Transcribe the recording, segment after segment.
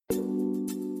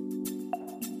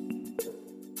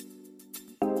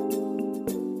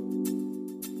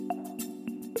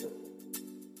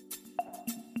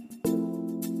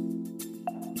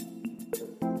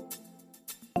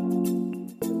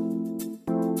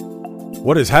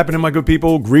What is happening, my good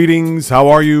people? Greetings. How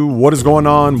are you? What is going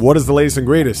on? What is the latest and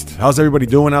greatest? How's everybody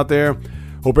doing out there?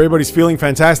 Hope everybody's feeling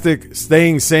fantastic,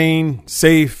 staying sane,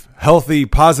 safe, healthy,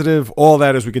 positive, all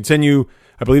that as we continue.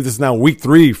 I believe this is now week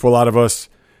 3 for a lot of us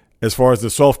as far as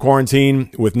the self-quarantine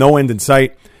with no end in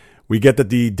sight. We get that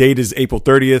the date is April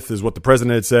 30th is what the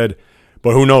president had said,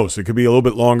 but who knows? It could be a little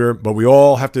bit longer, but we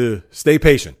all have to stay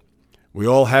patient. We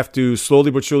all have to slowly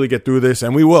but surely get through this,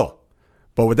 and we will.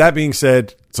 But with that being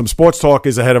said, some sports talk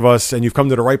is ahead of us, and you've come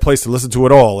to the right place to listen to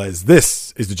it all, as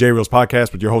this is the J Reels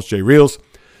Podcast with your host, J Reels.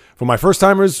 For my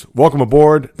first-timers, welcome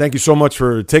aboard. Thank you so much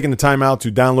for taking the time out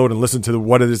to download and listen to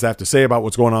what it is I have to say about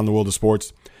what's going on in the world of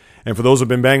sports. And for those who have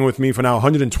been banging with me for now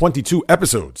 122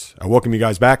 episodes, I welcome you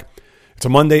guys back. It's a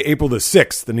Monday, April the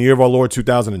 6th, in the year of our Lord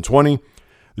 2020.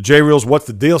 The J Reels What's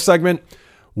the Deal segment.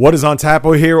 What is on tap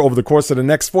here over the course of the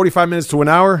next 45 minutes to an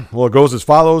hour? Well, it goes as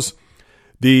follows.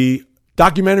 The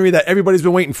documentary that everybody's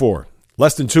been waiting for.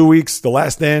 Less than 2 weeks, The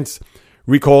Last Dance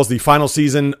recalls the final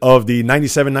season of the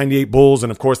 97-98 Bulls,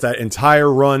 and of course that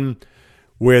entire run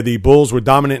where the Bulls were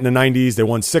dominant in the 90s. They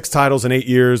won 6 titles in 8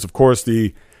 years. Of course,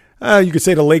 you could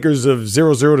say the Lakers of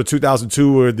 00 to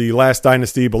 2002 were the last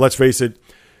dynasty, but let's face it,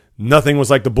 nothing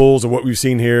was like the Bulls or what we've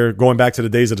seen here going back to the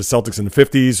days of the Celtics in the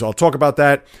 50s. So I'll talk about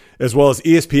that, as well as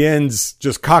ESPN's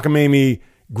just cockamamie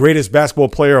greatest basketball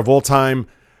player of all time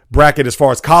bracket as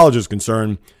far as college is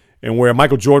concerned, and where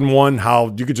Michael Jordan won,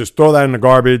 how you could just throw that in the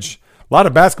garbage. A lot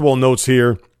of basketball notes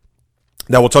here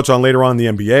that we'll touch on later on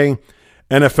in the NBA.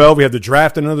 NFL, we have the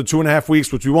draft in another 2.5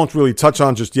 weeks, which we won't really touch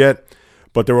on just yet,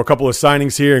 but there were a couple of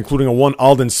signings here, including a one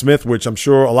Aldon Smith, which I'm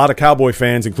sure a lot of Cowboy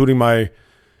fans, including my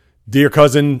dear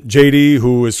cousin JD,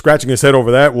 who is scratching his head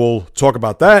over that, we'll talk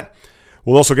about that.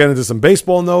 We'll also get into some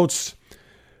baseball notes,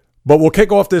 but we'll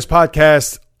kick off this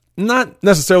podcast not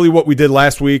necessarily what we did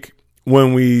last week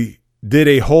when we did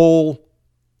a whole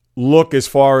look as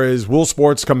far as will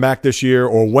sports come back this year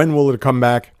or when will it come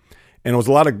back? And it was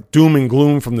a lot of doom and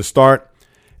gloom from the start.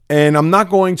 And I'm not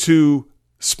going to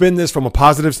spin this from a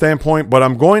positive standpoint, but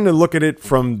I'm going to look at it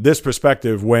from this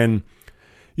perspective. When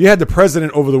you had the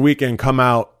president over the weekend come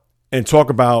out and talk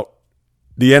about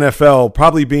the NFL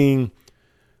probably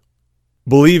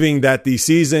believing that the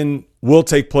season will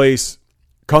take place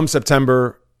come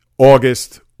September,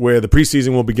 August, where the preseason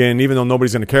will begin, even though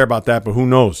nobody's going to care about that, but who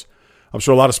knows? I'm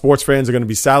sure a lot of sports fans are going to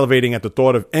be salivating at the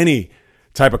thought of any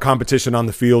type of competition on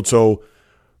the field, so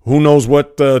who knows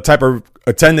what type of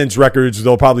attendance records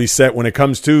they'll probably set when it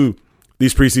comes to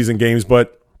these preseason games.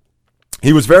 But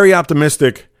he was very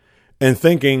optimistic and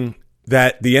thinking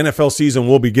that the NFL season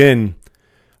will begin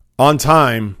on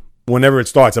time whenever it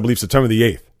starts, I believe September the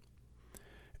 8th.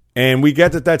 And we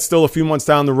get that that's still a few months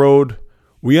down the road.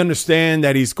 We understand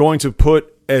that he's going to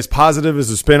put as positive as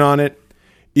a spin on it,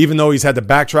 even though he's had to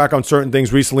backtrack on certain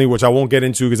things recently, which I won't get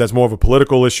into because that's more of a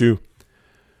political issue.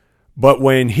 But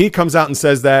when he comes out and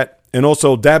says that, and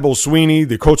also Dabo Swinney,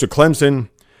 the coach of Clemson,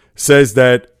 says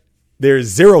that there's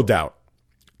zero doubt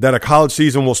that a college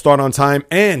season will start on time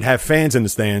and have fans in the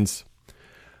stands,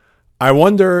 I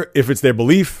wonder if it's their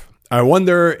belief. I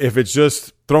wonder if it's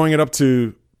just throwing it up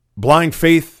to blind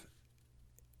faith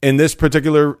in this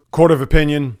particular court of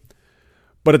opinion.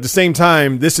 But at the same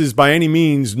time, this is by any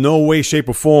means no way, shape,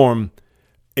 or form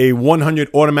a 100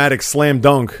 automatic slam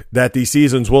dunk that these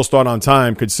seasons will start on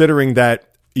time, considering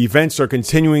that events are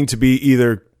continuing to be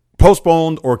either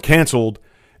postponed or canceled,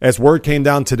 as word came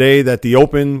down today that the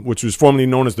Open, which was formerly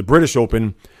known as the British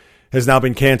Open, has now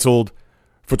been canceled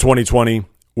for 2020,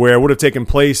 where it would have taken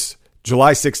place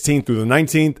July 16th through the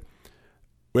 19th.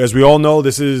 As we all know,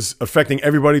 this is affecting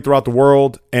everybody throughout the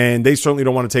world, and they certainly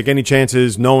don't want to take any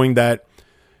chances knowing that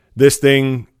this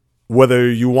thing, whether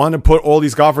you want to put all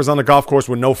these golfers on the golf course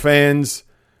with no fans,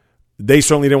 they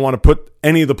certainly didn't want to put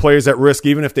any of the players at risk,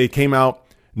 even if they came out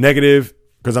negative,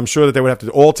 because I'm sure that they would have to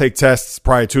all take tests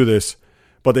prior to this.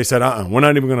 But they said, we're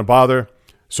not even going to bother,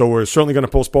 so we're certainly going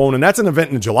to postpone, and that's an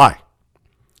event in July.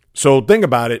 So think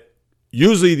about it.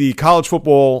 Usually the college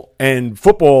football and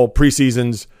football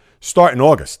preseasons start in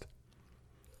August.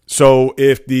 So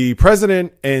if the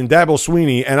president and Dabo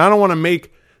Swinney, and I don't want to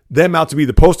make them out to be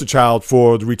the poster child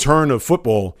for the return of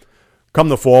football come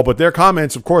the fall, but their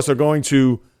comments, of course, are going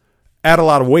to add a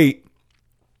lot of weight,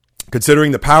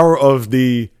 considering the power of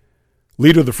the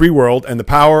leader of the free world and the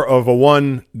power of a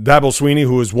one Dabo Swinney,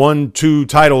 who has won 2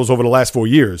 titles over the last 4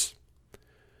 years.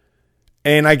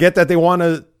 And I get that they want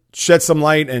to shed some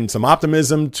light and some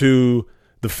optimism to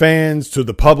the fans, to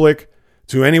the public,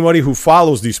 to anybody who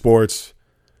follows these sports.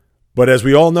 But as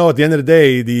we all know, at the end of the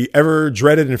day, the ever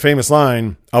dreaded and famous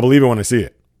line, I'll believe it when I see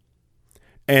it.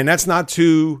 And that's not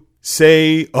to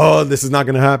say, oh, this is not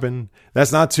going to happen.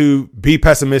 That's not to be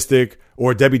pessimistic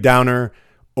or Debbie Downer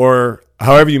or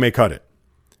however you may cut it.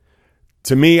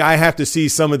 To me, I have to see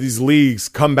some of these leagues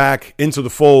come back into the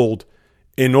fold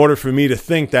in order for me to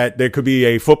think that there could be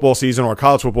a football season or a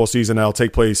college football season that'll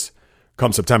take place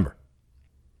come September.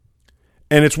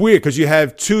 And it's weird because you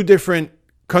have two different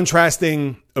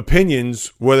contrasting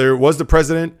opinions, whether it was the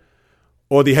president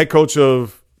or the head coach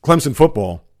of Clemson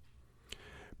football.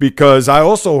 Because I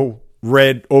also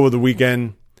read over the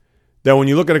weekend that when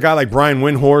you look at a guy like Brian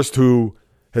Windhorst, who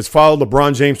has followed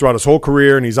LeBron James throughout his whole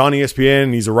career, and he's on ESPN,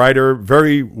 and he's a writer,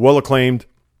 very well acclaimed,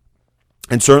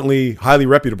 and certainly highly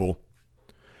reputable.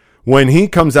 When he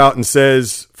comes out and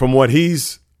says, from what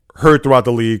he's heard throughout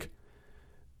the league,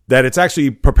 that it's actually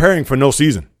preparing for no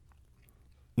season.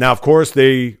 Now, of course,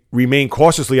 they remain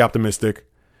cautiously optimistic,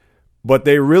 but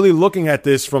they're really looking at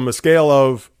this from a scale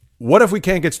of, what if we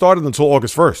can't get started until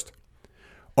August 1st?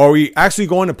 Are we actually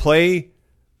going to play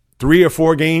 3 or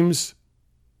 4 games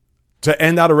to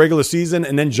end out a regular season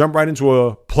and then jump right into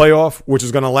a playoff, which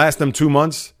is going to last them 2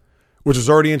 months, which is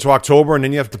already into October, and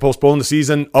then you have to postpone the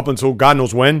season up until God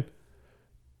knows when?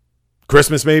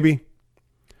 Christmas, maybe?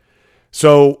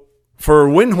 So for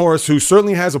Windhorst, who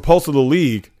certainly has a pulse of the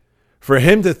league, for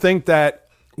him to think that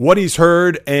what he's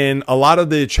heard and a lot of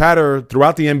the chatter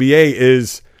throughout the NBA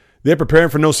is they're preparing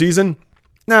for no season.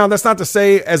 Now, that's not to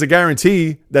say as a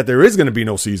guarantee that there is going to be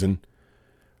no season.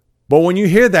 But when you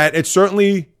hear that, it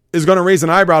certainly is going to raise an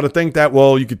eyebrow to think that,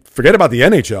 well, you could forget about the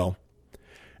NHL.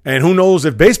 And who knows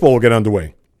if baseball will get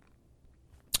underway.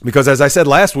 Because as I said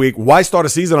last week, why start a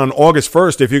season on August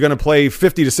 1st if you're going to play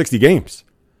 50 to 60 games?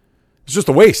 It's just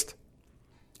a waste.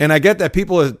 And I get that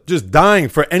people are just dying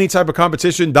for any type of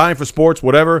competition, dying for sports,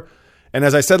 whatever. And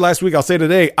as I said last week, I'll say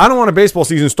today, I don't want a baseball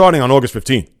season starting on August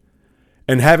 15th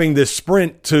and having this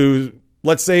sprint to,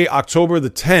 let's say, October the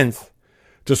 10th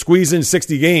to squeeze in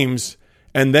 60 games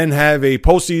and then have a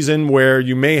postseason where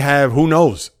you may have, who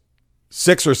knows,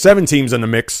 6 or 7 teams in the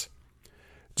mix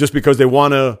just because they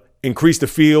want to increase the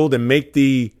field and make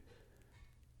the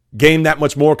game that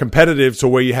much more competitive, to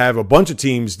where you have a bunch of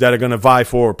teams that are going to vie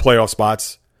for playoff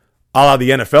spots, a la the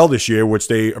NFL this year, which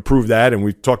they approved that, and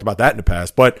we've talked about that in the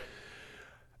past. But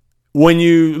when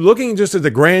you're looking just at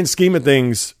the grand scheme of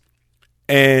things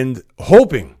and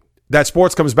hoping that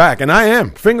sports comes back, and I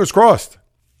am, fingers crossed.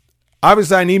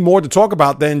 Obviously, I need more to talk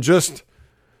about than just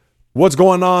what's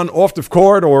going on off the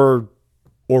court or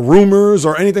rumors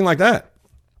or anything like that.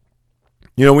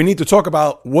 You know, we need to talk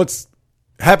about what's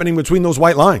happening between those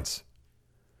white lines.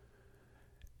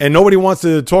 And nobody wants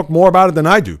to talk more about it than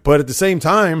I do. But at the same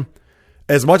time,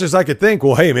 as much as I could think,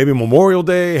 well, hey, maybe Memorial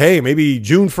Day, hey, maybe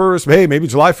June 1st, hey, maybe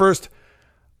July 1st.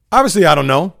 Obviously, I don't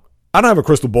know. I don't have a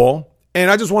crystal ball. And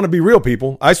I just want to be real,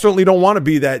 people. I certainly don't want to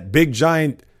be that big,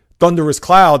 giant, thunderous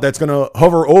cloud that's going to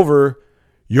hover over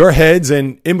your heads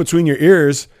and in between your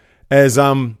ears as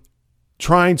I'm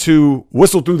trying to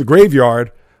whistle through the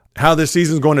graveyard how this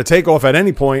season's going to take off at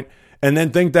any point, and then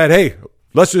think that, hey,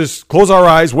 let's just close our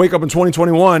eyes, wake up in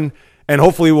 2021, and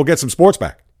hopefully we'll get some sports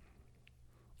back.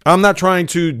 I'm not trying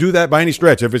to do that by any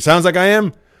stretch. If it sounds like I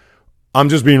am, I'm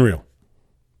just being real.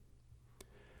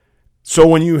 So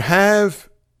when you have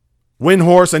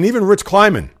Windhorst and even Rich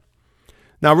Kleiman.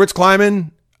 Now, Rich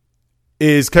Kleiman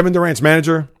is Kevin Durant's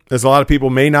manager, as a lot of people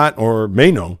may not or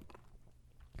may know.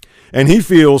 And he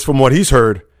feels, from what he's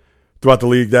heard throughout the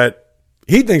league, that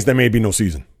he thinks there may be no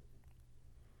season.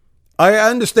 I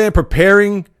understand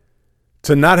preparing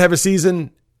to not have a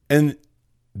season and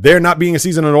there not being a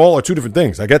season at all are two different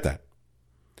things. I get that.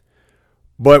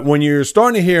 But when you're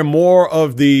starting to hear more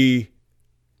of the,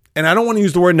 and I don't want to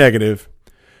use the word negative,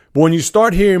 but when you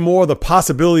start hearing more of the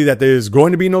possibility that there's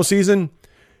going to be no season,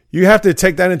 you have to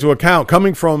take that into account,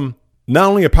 coming from not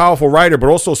only a powerful writer, but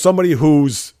also somebody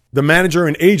who's the manager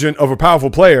and agent of a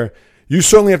powerful player. You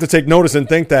certainly have to take notice and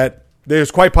think that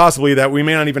there's quite possibly that we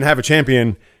may not even have a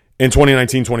champion in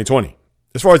 2019-2020.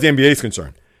 As far as the NBA is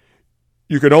concerned,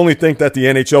 you could only think that the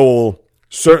NHL will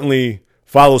certainly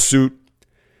follow suit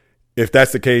if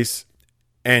that's the case.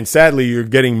 And sadly, you're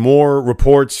getting more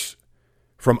reports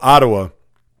from Ottawa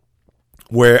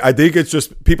where I think it's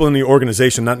just people in the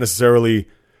organization, not necessarily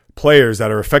players,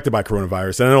 that are affected by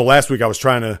coronavirus. And I know last week I was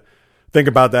trying to think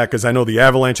about that because I know the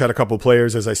Avalanche had a couple of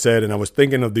players, as I said, and I was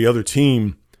thinking of the other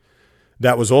team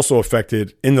that was also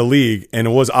affected in the league, and it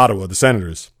was Ottawa, the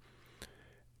Senators.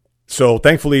 So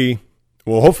thankfully,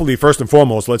 well, hopefully, first and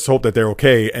foremost, let's hope that they're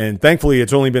okay. And thankfully,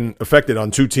 it's only been affected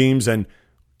on 2 teams. And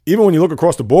even when you look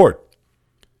across the board,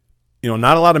 you know,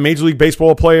 not a lot of Major League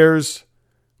Baseball players.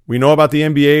 We know about the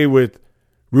NBA with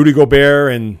Rudy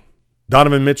Gobert and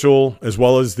Donovan Mitchell, as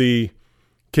well as the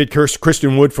kid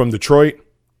Christian Wood from Detroit.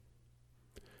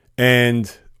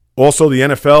 And also the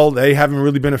NFL, they haven't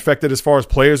really been affected as far as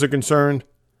players are concerned.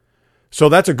 So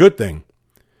that's a good thing.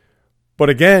 But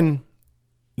again,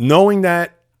 knowing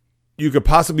that you could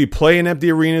possibly play in empty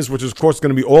arenas, which is, of course,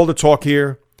 going to be all the talk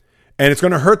here, and it's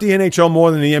going to hurt the NHL more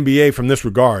than the NBA from this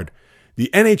regard. The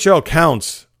NHL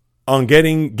counts on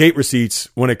getting gate receipts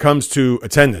when it comes to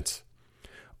attendance.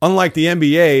 Unlike the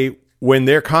NBA, when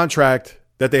their contract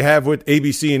that they have with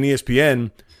ABC and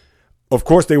ESPN, of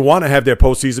course, they want to have their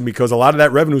postseason because a lot of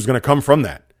that revenue is going to come from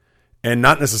that and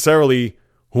not necessarily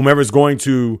whomever's going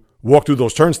to walk through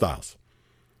those turnstiles.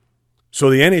 So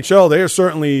the NHL, they are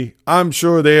certainly, I'm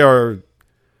sure they are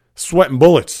sweating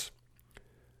bullets,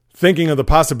 thinking of the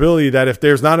possibility that if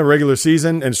there's not a regular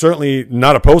season and certainly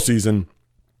not a postseason,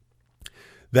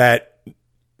 that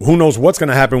who knows what's going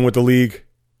to happen with the league,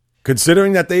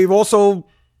 considering that they've also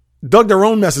dug their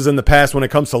own messes in the past when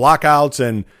it comes to lockouts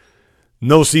and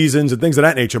no seasons and things of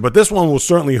that nature. But this one will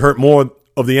certainly hurt more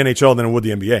of the NHL than it would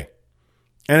the NBA.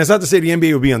 And it's not to say the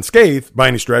NBA will be unscathed by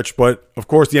any stretch, but of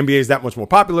course the NBA is that much more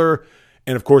popular.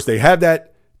 And of course they have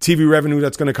that TV revenue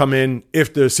that's going to come in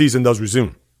if the season does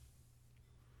resume.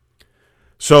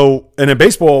 So, and in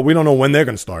baseball, we don't know when they're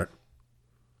going to start.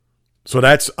 So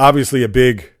that's obviously a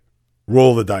big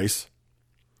roll of the dice.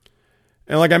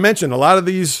 And like I mentioned, a lot of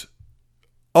these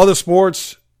other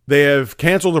sports, they have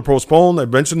canceled or postponed. I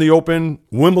mentioned the Open.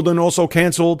 Wimbledon also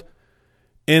canceled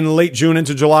in late June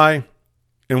into July.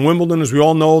 And Wimbledon, as we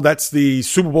all know, that's the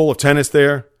Super Bowl of tennis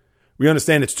there. We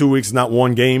understand it's 2 weeks, not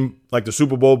one game like the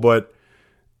Super Bowl, but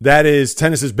that is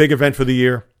tennis's big event for the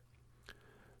year.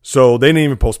 So they didn't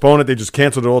even postpone it. They just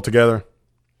canceled it altogether.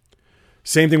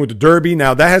 Same thing with the Derby.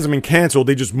 Now, that hasn't been canceled.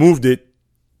 They just moved it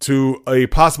to a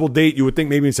possible date, you would think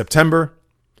maybe in September.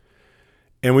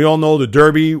 And we all know the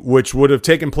Derby, which would have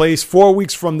taken place 4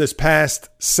 weeks from this past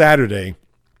Saturday.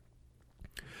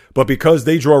 But because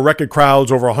they draw record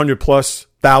crowds over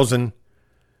 100,000+,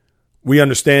 we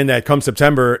understand that come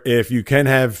September, if you can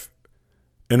have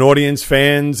an audience,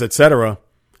 fans, etc.,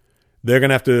 they're going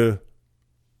to have to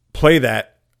play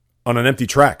that on an empty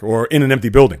track or in an empty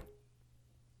building.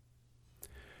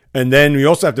 And then we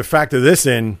also have to factor this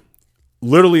in.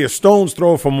 Literally a stone's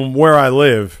throw from where I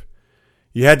live,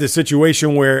 you had this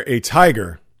situation where a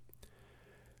tiger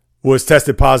was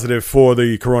tested positive for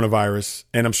the coronavirus.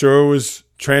 And I'm sure it was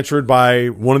transferred by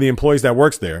one of the employees that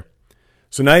works there.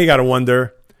 So now you got to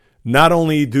wonder, not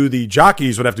only do the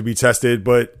jockeys would have to be tested,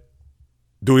 but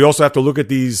do we also have to look at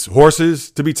these horses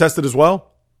to be tested as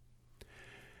well?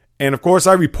 And of course,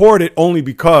 I report it only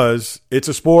because it's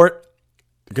a sport.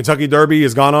 The Kentucky Derby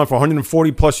has gone on for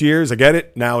 140 plus years. I get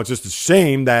it. Now it's just a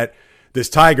shame that this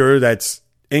tiger that's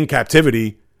in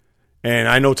captivity, and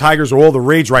I know tigers are all the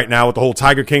rage right now with the whole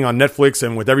Tiger King on Netflix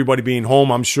and with everybody being home.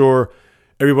 I'm sure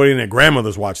everybody and their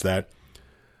grandmothers watch that.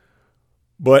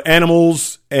 But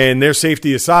animals and their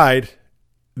safety aside,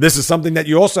 this is something that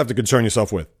you also have to concern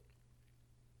yourself with.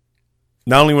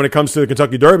 Not only when it comes to the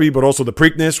Kentucky Derby, but also the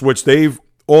Preakness, which they've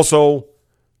also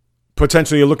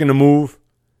potentially are looking to move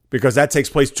because that takes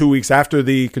place 2 weeks after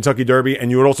the Kentucky Derby. And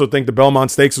you would also think the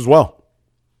Belmont Stakes as well.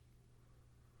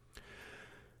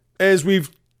 As we've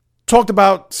talked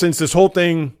about since this whole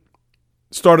thing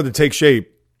started to take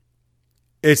shape,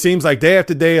 it seems like day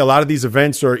after day, a lot of these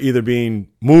events are either being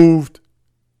moved,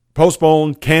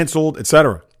 postponed, canceled,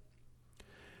 etc.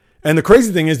 And the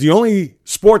crazy thing is the only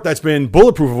sport that's been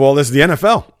bulletproof of all this is the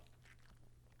NFL.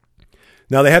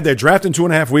 Now, they have their draft in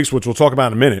 2.5 weeks, which we'll talk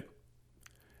about in a minute.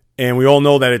 And we all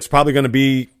know that it's probably going to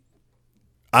be,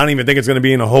 I don't even think it's going to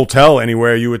be in a hotel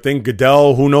anywhere. You would think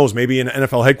Goodell, who knows, maybe in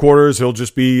NFL headquarters, he'll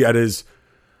just be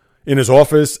in his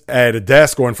office at a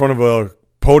desk or in front of a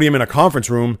podium in a conference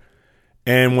room.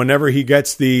 And whenever he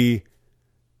gets the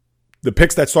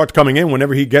picks that start coming in,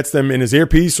 whenever he gets them in his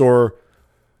earpiece or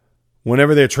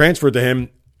whenever they're transferred to him,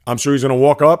 I'm sure he's going to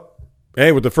walk up.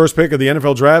 Hey, with the first pick of the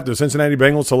NFL draft, the Cincinnati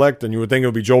Bengals select, and you would think it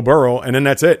would be Joe Burrow, and then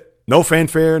that's it. No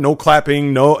fanfare, no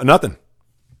clapping, no nothing.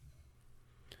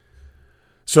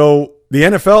 So the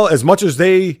NFL, as much as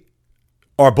they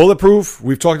are bulletproof,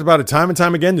 we've talked about it time and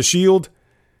time again, the Shield,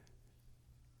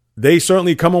 they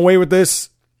certainly come away with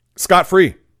this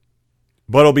scot-free.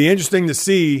 But it'll be interesting to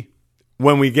see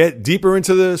when we get deeper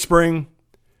into the spring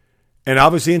and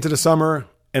obviously into the summer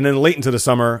and then late into the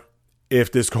summer, if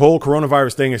this whole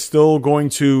coronavirus thing is still going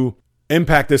to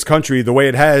impact this country the way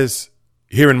it has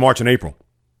here in March and April.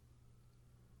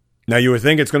 Now, you would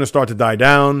think it's going to start to die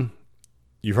down.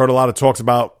 You've heard a lot of talks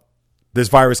about this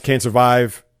virus can't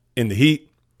survive in the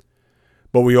heat.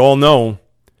 But we all know,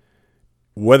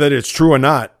 whether it's true or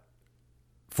not,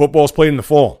 football's played in the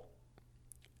fall.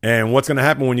 And what's going to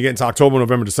happen when you get into October,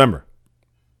 November, December?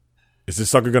 Is this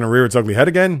sucker going to rear its ugly head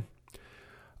again?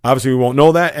 Obviously, we won't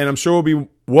know that, and I'm sure we'll be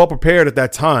well prepared at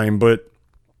that time, but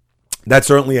that's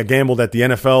certainly a gamble that the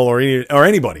NFL or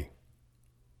anybody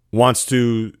wants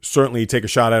to certainly take a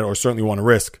shot at or certainly want to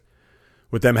risk,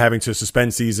 with them having to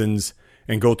suspend seasons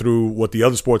and go through what the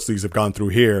other sports leagues have gone through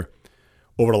here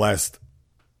over the last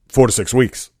 4 to 6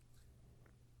 weeks.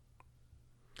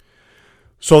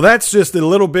 So that's just a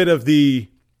little bit of the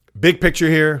big picture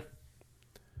here.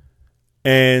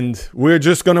 And we're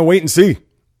just going to wait and see.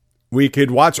 We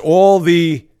could watch all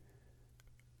the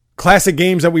classic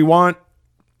games that we want.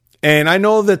 And I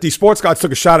know that the sports gods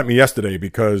took a shot at me yesterday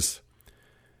because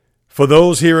for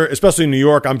those here, especially in New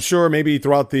York, I'm sure maybe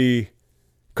throughout the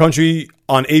country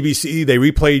on ABC, they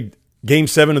replayed Game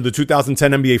 7 of the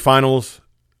 2010 NBA Finals,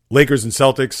 Lakers and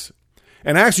Celtics.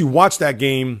 And I actually watched that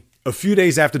game a few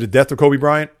days after the death of Kobe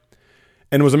Bryant.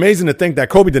 And it was amazing to think that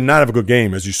Kobe did not have a good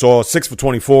game. As you saw, 6 for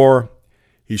 24.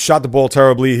 He shot the ball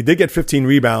terribly. He did get 15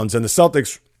 rebounds. And the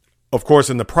Celtics, of course,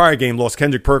 in the prior game, lost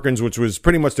Kendrick Perkins, which was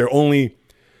pretty much their only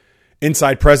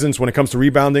inside presence when it comes to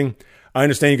rebounding. I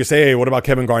understand you could say, hey, what about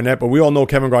Kevin Garnett? But we all know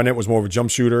Kevin Garnett was more of a jump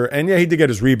shooter. And yeah, he did get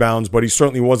his rebounds, but he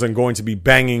certainly wasn't going to be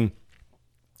banging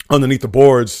underneath the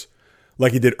boards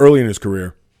like he did early in his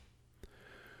career.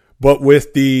 But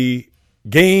with the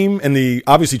game and the,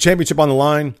 obviously, championship on the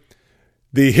line,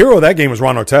 the hero of that game was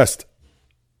Ron Artest.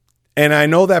 And I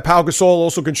know that Pau Gasol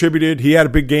also contributed. He had a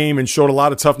big game and showed a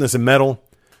lot of toughness and mettle.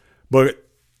 But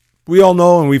we all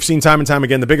know, and we've seen time and time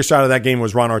again, the biggest shot of that game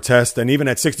was Ron Artest. And even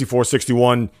at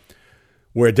 64-61,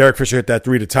 where Derek Fisher hit that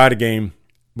three to tie the game.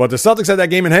 But the Celtics had that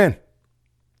game in hand.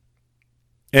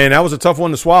 And that was a tough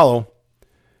one to swallow.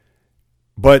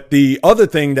 But the other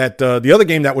thing that, the other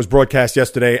game that was broadcast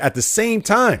yesterday, at the same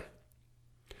time,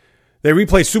 they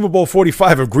replayed Super Bowl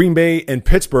 45 of Green Bay and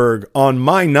Pittsburgh on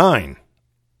My 9,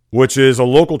 which is a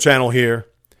local channel here.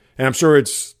 And I'm sure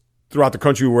it's throughout the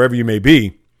country, wherever you may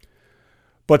be.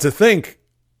 But to think,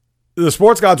 the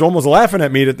sports gods are almost laughing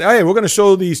at me that, hey, we're going to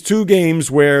show these two games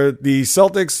where the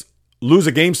Celtics lose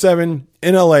a Game 7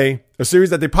 in LA, a series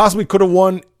that they possibly could have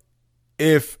won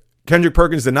if Kendrick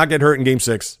Perkins did not get hurt in Game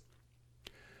 6.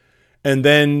 And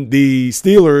then the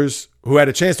Steelers, who had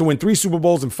a chance to win 3 Super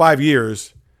Bowls in 5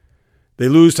 years, they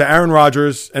lose to Aaron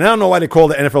Rodgers. And I don't know why they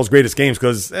call it the NFL's greatest games,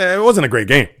 because it wasn't a great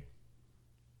game.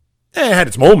 It had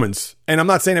its moments. And I'm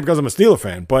not saying that because I'm a Steeler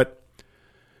fan, but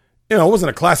it wasn't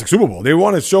a classic Super Bowl. They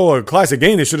wanted to show a classic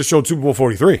game. They should have showed Super Bowl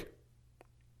 43.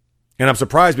 And I'm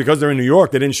surprised because they're in New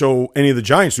York, they didn't show any of the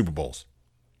Giants Super Bowls.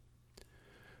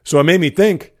 So it made me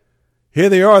think, here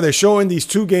they are. They're showing these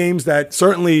two games that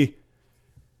certainly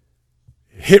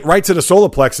hit right to the solar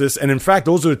plexus. And in fact,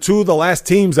 those are two of the last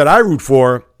teams that I root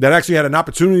for that actually had an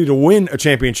opportunity to win a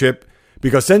championship,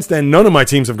 because since then, none of my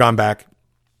teams have gone back.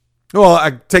 Well,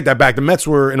 I take that back. The Mets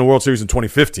were in the World Series in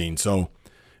 2015,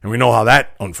 and we know how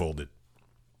that unfolded.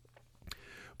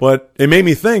 But it made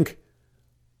me think,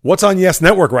 what's on Yes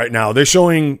Network right now? They're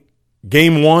showing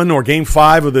Game 1 or Game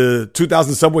 5 of the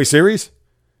 2000 Subway Series?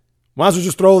 Might as well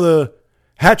just throw the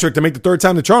hat trick to make the third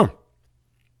time the charm.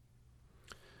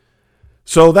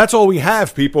 So that's all we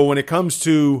have, people, when it comes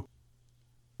to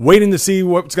waiting to see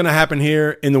what's going to happen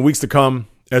here in the weeks to come.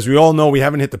 As we all know, we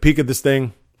haven't hit the peak of this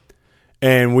thing.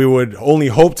 And we would only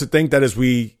hope to think that as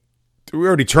we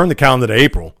already turned the calendar to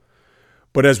April.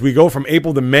 But as we go from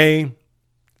April to May,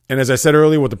 and as I said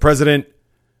earlier, what the president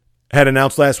had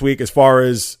announced last week as far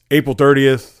as April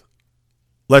 30th,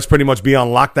 let's pretty much be on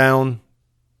lockdown,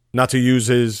 not to use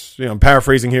his, I'm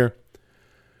paraphrasing here.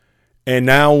 And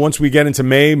now once we get into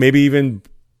May, maybe even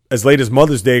as late as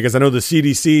Mother's Day, because I know the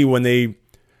CDC, when they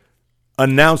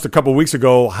announced a couple weeks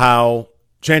ago how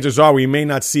chances are we may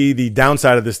not see the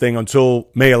downside of this thing until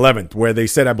May 11th, where they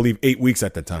said, I believe, 8 weeks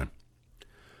at that time.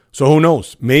 So who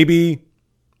knows? Maybe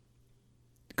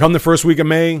come the first week of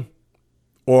May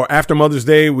or after Mother's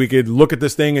Day, we could look at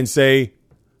this thing and say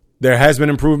there has been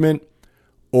improvement,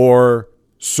 or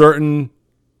certain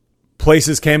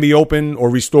places can be open or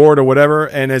restored or whatever.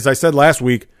 And as I said last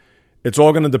week, it's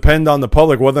all going to depend on the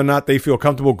public, whether or not they feel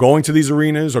comfortable going to these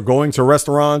arenas or going to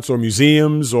restaurants or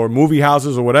museums or movie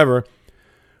houses or whatever,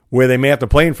 where they may have to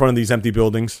play in front of these empty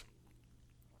buildings.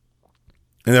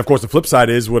 And then, of course, the flip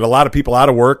side is, with a lot of people out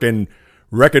of work and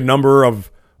record number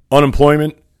of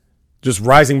unemployment just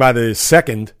rising by the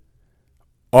second,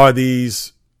 are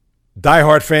these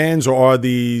diehard fans, or are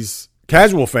these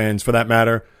casual fans, for that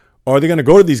matter, are they going to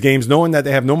go to these games knowing that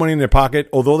they have no money in their pocket,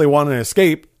 although they want to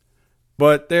escape,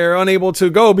 but they're unable to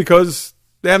go because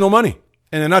they have no money,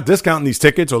 and they're not discounting these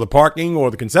tickets or the parking or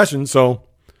the concessions? So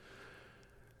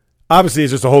obviously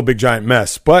it's just a whole big giant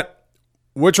mess. But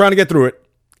we're trying to get through it.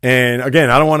 And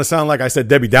again, I don't want to sound like I said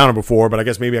Debbie Downer before, but I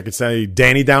guess maybe I could say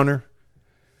Danny Downer.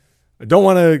 I don't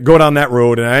want to go down that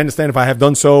road, and I understand if I have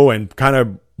done so and kind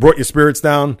of brought your spirits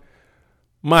down.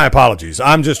 My apologies.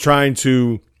 I'm just trying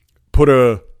to put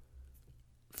a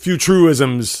few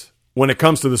truisms when it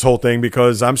comes to this whole thing,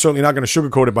 because I'm certainly not going to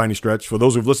sugarcoat it by any stretch. For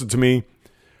those who've listened to me,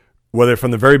 whether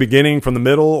from the very beginning, from the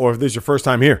middle, or if this is your first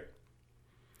time here.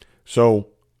 So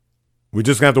we're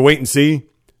just going to have to wait and see.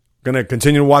 Going to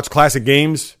continue to watch classic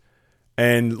games,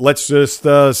 and let's just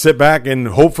sit back and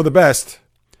hope for the best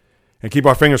and keep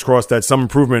our fingers crossed that some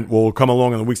improvement will come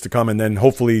along in the weeks to come, and then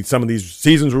hopefully some of these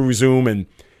seasons will resume, and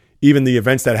even the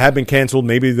events that have been canceled,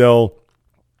 maybe they'll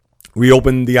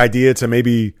reopen the idea to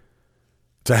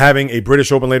having a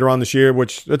British Open later on this year,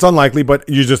 which it's unlikely, but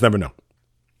you just never know.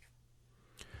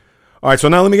 All right, so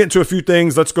now let me get into a few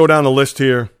things. Let's go down the list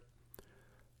here.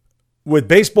 With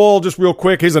baseball, just real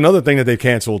quick, here's another thing that they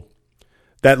canceled.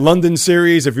 That London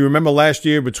series, if you remember last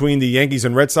year between the Yankees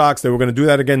and Red Sox, they were going to do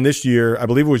that again this year. I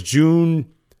believe it was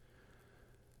June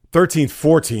 13th,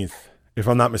 14th, if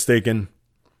I'm not mistaken.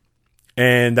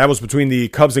 And that was between the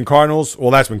Cubs and Cardinals. Well,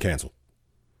 that's been canceled.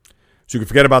 So you can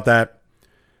forget about that.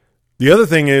 The other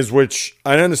thing is, which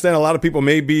I understand a lot of people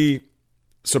may be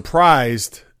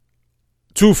surprised,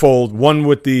 twofold. One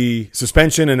with the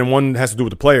suspension, and then one has to do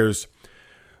with the players.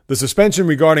 The suspension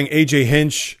regarding A.J.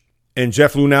 Hinch and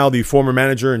Jeff Luhnow, the former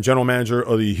manager and general manager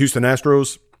of the Houston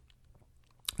Astros.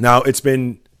 Now, it's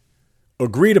been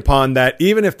agreed upon that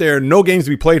even if there are no games to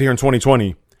be played here in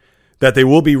 2020, that they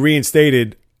will be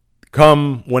reinstated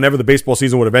come whenever the baseball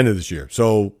season would have ended this year.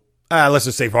 So let's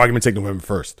just say, for argument's sake, November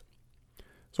 1st.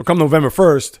 So come November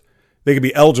 1st, they could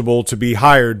be eligible to be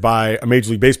hired by a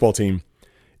Major League Baseball team,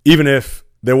 even if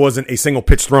there wasn't a single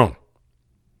pitch thrown.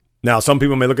 Now, some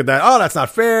people may look at that, oh, that's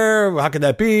not fair. How could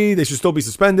that be? They should still be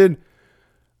suspended.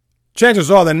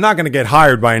 Chances are they're not going to get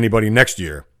hired by anybody next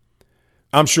year.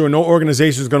 I'm sure no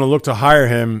organization is going to look to hire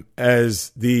him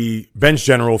as the bench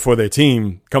general for their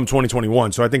team come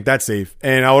 2021. So I think that's safe.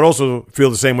 And I would also feel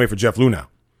the same way for Jeff Luhnow.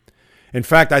 In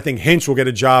fact, I think Hinch will get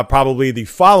a job probably the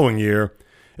following year.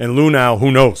 And Luhnow,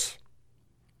 who knows?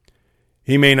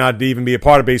 He may not even be a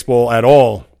part of baseball at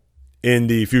all in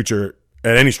the future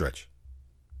at any stretch.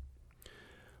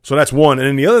 So that's one. And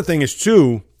then the other thing is,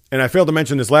 two, and I failed to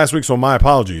mention this last week, so my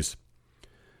apologies.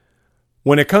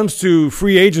 When it comes to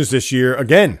free agents this year,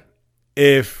 again,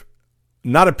 if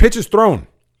not a pitch is thrown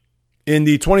in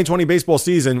the 2020 baseball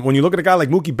season, when you look at a guy like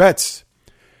Mookie Betts,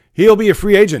 he'll be a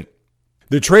free agent.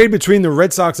 The trade between the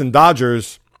Red Sox and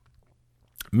Dodgers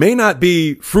may not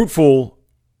be fruitful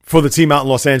for the team out in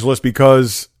Los Angeles,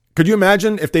 because could you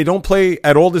imagine if they don't play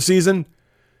at all this season?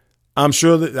 I'm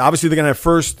sure that obviously they're going to have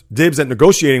first dibs at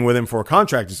negotiating with him for a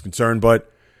contract is concerned,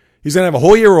 but he's going to have a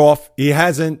whole year off. He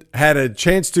hasn't had a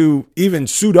chance to even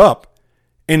suit up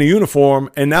in a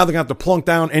uniform, and now they're going to have to plunk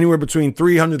down anywhere between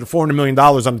 $300 to $400 million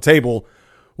on the table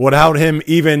without him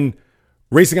even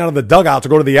racing out of the dugout to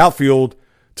go to the outfield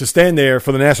to stand there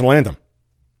for the national anthem.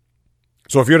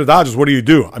 So if you're the Dodgers, what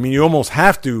do? I mean, you almost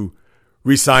have to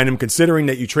re-sign him, considering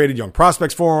that you traded young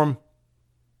prospects for him.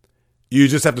 You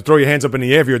just have to throw your hands up in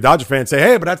the air if you're a Dodger fan and say,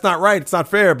 hey, but that's not right. It's not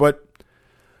fair. But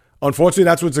unfortunately,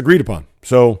 that's what's agreed upon.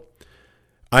 So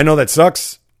I know that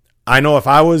sucks. I know if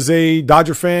I was a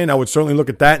Dodger fan, I would certainly look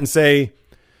at that and say,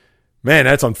 man,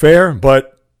 that's unfair.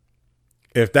 But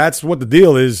if that's what the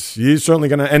deal is, you're certainly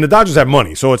going to. And the Dodgers have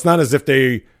money. So it's not as if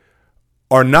they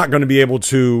are not going to be able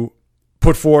to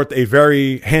put forth a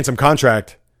very handsome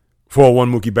contract for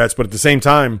one Mookie Betts. But at the same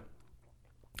time,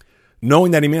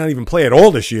 knowing that he may not even play at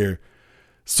all this year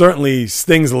certainly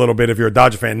stings a little bit if you're a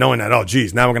Dodger fan, knowing that, oh,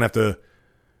 geez, now we're going to have to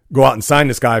go out and sign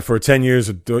this guy for 10 years,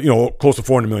 close to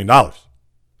 $400 million.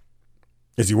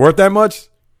 Is he worth that much?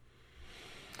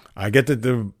 I get that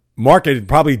the market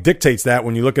probably dictates that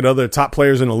when you look at other top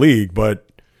players in the league, but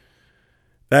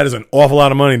that is an awful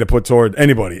lot of money to put toward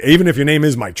anybody, even if your name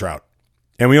is Mike Trout.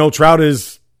 And we know Trout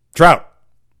is Trout.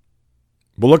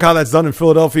 But look how that's done in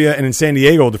Philadelphia and in San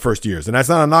Diego the first years. And that's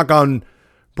not a knock on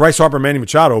Bryce Harper, Manny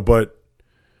Machado, but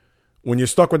when you're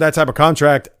stuck with that type of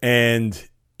contract and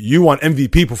you want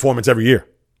MVP performance every year,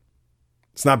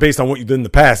 it's not based on what you did in the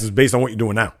past. It's based on what you're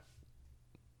doing now.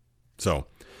 So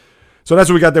that's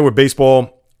what we got there with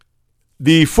baseball.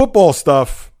 The football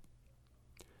stuff,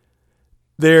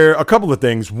 there are a couple of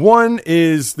things. One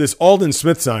is this Aldon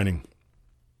Smith signing.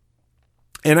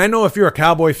 And I know if you're a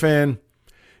Cowboy fan,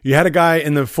 you had a guy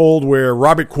in the fold where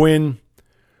Robert Quinn,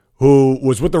 who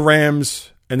was with the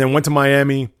Rams and then went to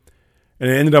Miami and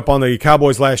ended up on the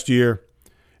Cowboys last year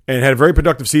and had a very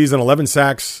productive season, 11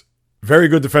 sacks, very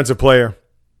good defensive player.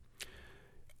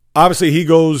 Obviously, he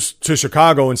goes to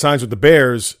Chicago and signs with the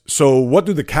Bears. So what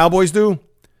do the Cowboys do?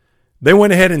 They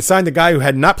went ahead and signed a guy who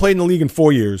had not played in the league in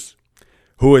 4 years,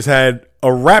 who has had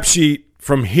a rap sheet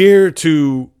from here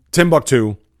to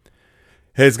Timbuktu,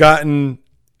 has gotten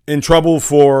in trouble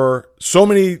for so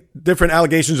many different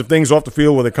allegations of things off the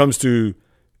field when it comes to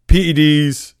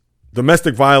PEDs,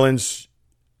 domestic violence,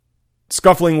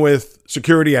 scuffling with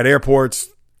security at airports.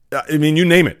 I mean, you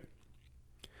name it.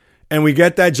 And we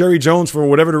get that Jerry Jones, for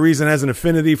whatever the reason, has an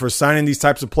affinity for signing these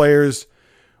types of players.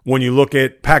 When you look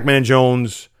at Pac-Man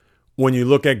Jones, when you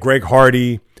look at Greg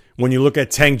Hardy, when you look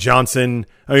at Tank Johnson,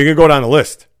 I mean, you can go down the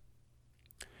list.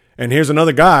 And here's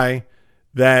another guy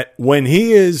that when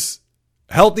he is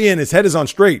healthy and his head is on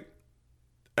straight,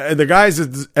 the guy's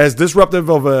as disruptive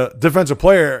of a defensive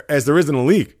player as there is in the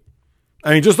league.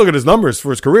 I mean, just look at his numbers for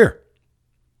his career.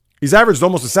 He's averaged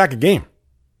almost a sack a game.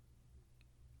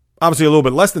 Obviously a little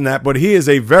bit less than that, but he is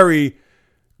a very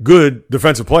good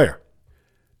defensive player.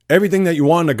 Everything that you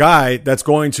want in a guy that's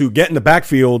going to get in the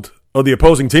backfield of the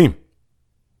opposing team.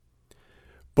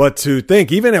 But to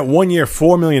think, even at 1 year,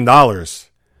 $4 million,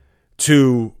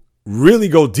 to really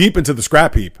go deep into the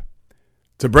scrap heap,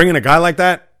 to bring in a guy like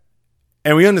that,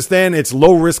 and we understand it's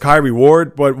low risk, high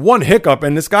reward, but one hiccup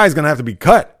and this guy's going to have to be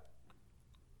cut.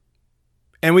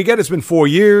 And we get it's been 4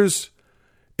 years.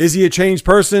 Is he a changed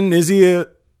person? Is he a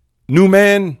new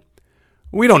man?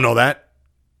 We don't know that.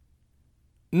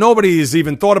 Nobody's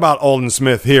even thought about Aldon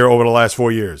Smith here over the last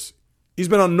 4 years. He's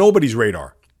been on nobody's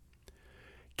radar.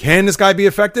 Can this guy be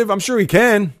effective? I'm sure he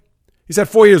can. He's had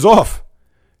 4 years off.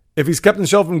 If he's kept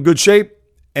himself in good shape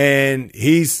and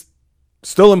he's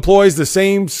still employs the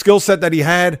same skill set that he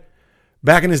had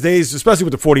back in his days, especially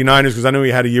with the 49ers, because I know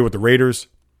he had a year with the Raiders,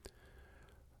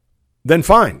 then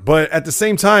fine. But at the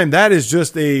same time, that is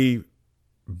just a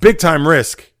big-time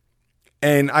risk.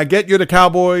 And I get you're the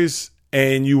Cowboys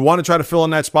and you want to try to fill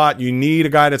in that spot. You need a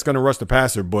guy that's going to rush the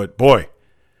passer. But, boy,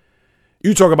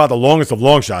 you talk about the longest of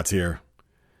long shots here.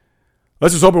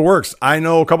 Let's just hope it works. I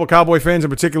know a couple Cowboy fans in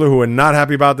particular who are not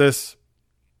happy about this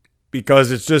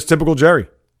because it's just typical Jerry.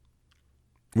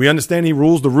 We understand he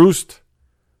rules the roost.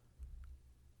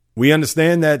 We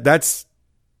understand that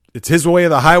it's his way or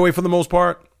the highway for the most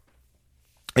part.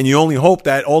 And you only hope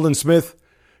that Aldon Smith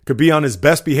could be on his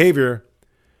best behavior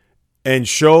and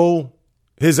show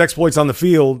his exploits on the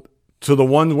field to the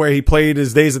one where he played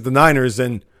his days at the Niners.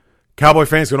 And Cowboy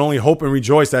fans can only hope and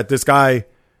rejoice that this guy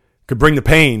could bring the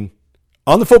pain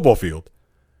on the football field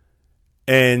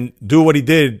and do what he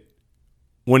did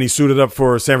when he suited up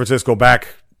for San Francisco back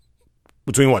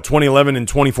between 2011 and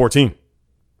 2014.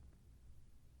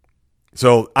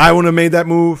 So I wouldn't have made that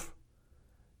move.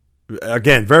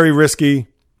 Again, very risky.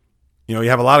 You know, you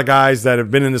have a lot of guys that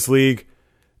have been in this league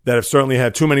that have certainly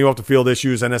had too many off the field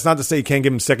issues. And it's not to say you can't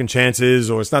give them second chances,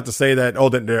 or it's not to say that,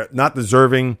 that they're not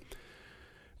deserving,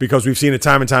 because we've seen it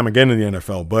time and time again in the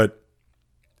NFL. But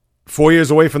 4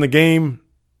 years away from the game,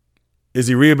 is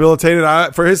he rehabilitated?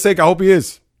 For his sake, I hope he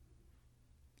is.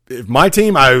 If my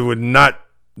team, I would not,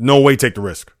 no way take the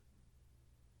risk.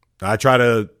 I try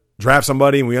to draft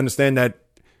somebody, and we understand that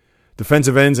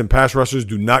defensive ends and pass rushers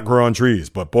do not grow on trees.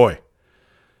 But boy,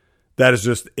 that's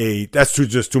just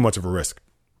too much of a risk.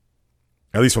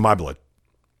 At least for my blood.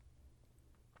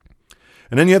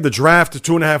 And then you have the draft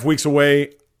 2.5 weeks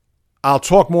away. I'll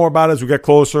talk more about it as we get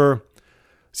closer.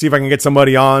 See if I can get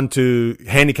somebody on to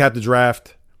handicap the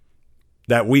draft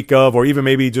that week of, or even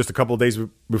maybe just a couple of days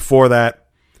before that.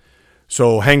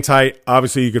 So hang tight.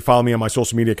 Obviously, you can follow me on my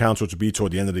social media accounts, which will be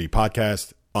toward the end of the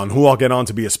podcast, on who I'll get on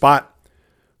to be a spot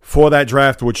for that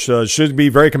draft, which should be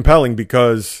very compelling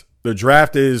because the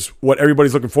draft is what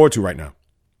everybody's looking forward to right now.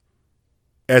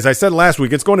 As I said last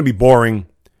week, it's going to be boring,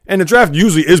 and the draft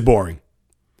usually is boring.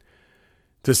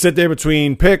 To sit there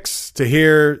between picks, to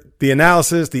hear the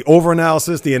analysis, the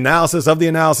over-analysis, the analysis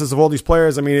of all these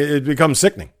players, I mean, it becomes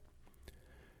sickening.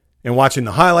 And watching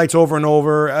the highlights over and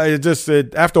over,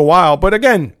 after a while. But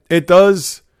again, it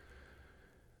does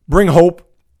bring hope.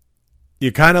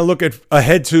 You kind of look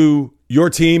ahead to your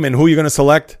team and who you're going to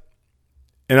select.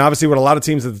 And obviously with a lot of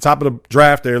teams at the top of the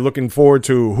draft, they're looking forward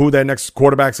to who their next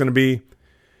quarterback's going to be.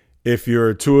 If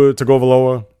you're Tua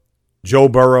Tagovailoa, Joe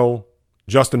Burrow,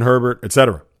 Justin Herbert,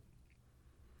 etc.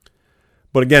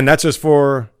 But again, that's just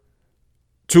for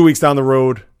 2 weeks down the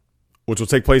road, which will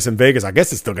take place in Vegas. I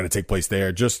guess it's still going to take place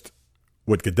there, just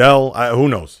with Goodell. Who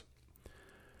knows?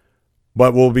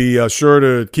 But we'll be sure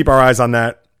to keep our eyes on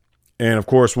that. And, of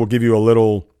course, we'll give you a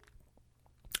little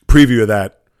preview of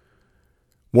that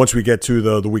once we get to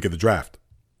the week of the draft.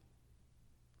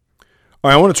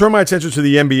 All right, I want to turn my attention to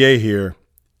the NBA here.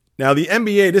 Now, the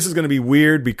NBA, this is going to be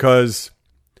weird because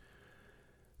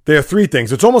There are three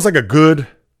things. It's almost like a good,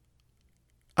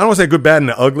 I don't want to say good, bad, and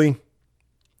the ugly,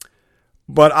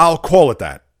 but I'll call it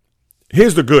that.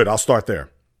 Here's the good. I'll start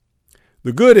there.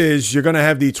 The good is you're going to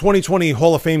have the 2020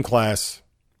 Hall of Fame class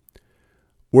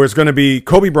where it's going to be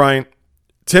Kobe Bryant,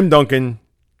 Tim Duncan,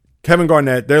 Kevin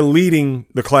Garnett. They're leading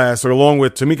the class along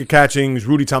with Tamika Catchings,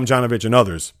 Rudy Tomjanovich, and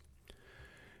others.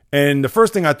 And the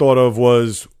first thing I thought of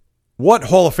was, what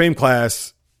Hall of Fame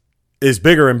class is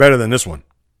bigger and better than this one?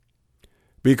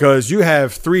 Because you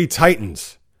have three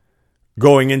titans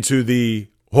going into the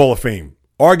Hall of Fame.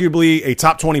 Arguably a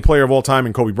top 20 player of all time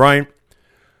in Kobe Bryant.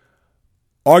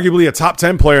 Arguably a top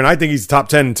 10 player, and I think he's top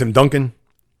 10 in Tim Duncan.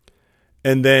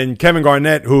 And then Kevin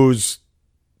Garnett, who's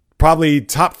probably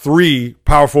top 3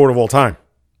 power forward of all time.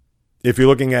 If you're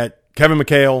looking at Kevin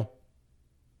McHale,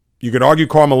 you could argue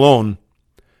Karl Malone,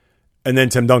 and then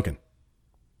Tim Duncan.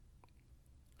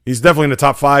 He's definitely in the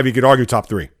top 5. You could argue top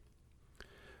 3.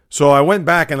 So I went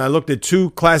back and I looked at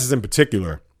 2 classes in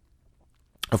particular.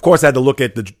 Of course, I had to look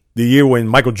at the year when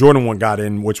Michael Jordan got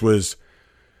in, which was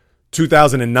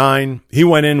 2009. He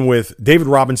went in with David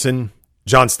Robinson,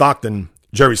 John Stockton,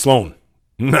 Jerry Sloan.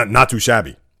 Not too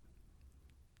shabby.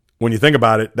 When you think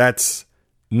about it, that's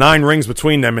 9 rings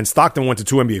between them, and Stockton went to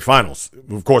 2 NBA Finals.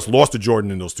 Of course, lost to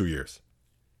Jordan in those 2 years.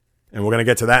 And we're going to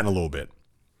get to that in a little bit.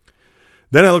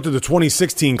 Then I looked at the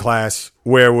 2016 class,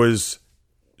 where it was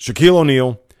Shaquille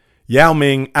O'Neal, Yao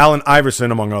Ming, Allen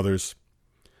Iverson, among others.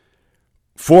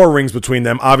 4 rings between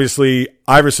them. Obviously,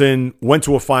 Iverson went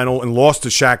to a final and lost to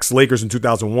Shaq's Lakers in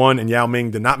 2001, and Yao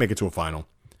Ming did not make it to a final.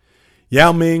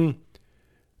 Yao Ming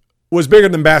was bigger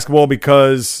than basketball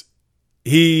because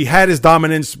he had his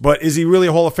dominance, but is he really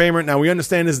a Hall of Famer? Now, we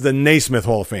understand this is the Naismith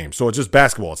Hall of Fame, so it's just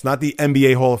basketball. It's not the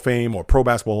NBA Hall of Fame or Pro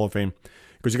Basketball Hall of Fame,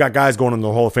 because you got guys going in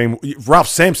the Hall of Fame. Ralph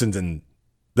Sampson's in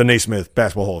the Naismith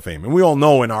Basketball Hall of Fame, and we all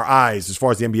know in our eyes, as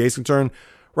far as the NBA is concerned,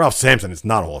 Ralph Sampson is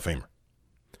not a Hall of Famer.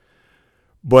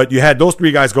 But you had those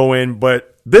 3 guys go in,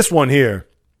 but this one here,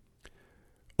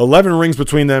 11 rings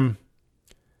between them,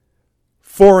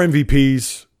 4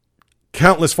 MVPs,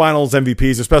 countless finals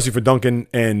MVPs, especially for Duncan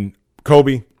and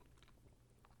Kobe.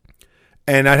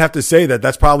 And I'd have to say that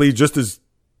that's probably just as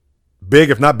big,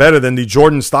 if not better, than the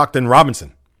Jordan, Stockton,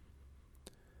 Robinson.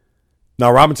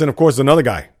 Now, Robinson, of course, is another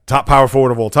guy, top power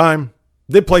forward of all time.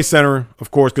 Did play center, of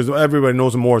course, because everybody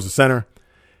knows him more as a center.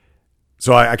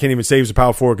 So I can't even say he was a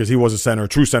power forward because he was a center, a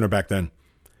true center back then.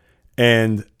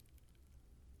 And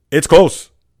it's close.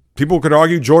 People could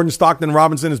argue Jordan, Stockton,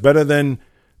 Robinson is better than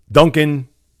Duncan,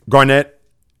 Garnett,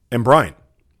 and Bryant.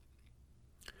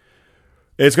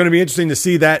 It's going to be interesting to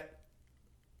see that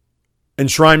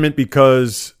enshrinement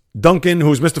because Duncan,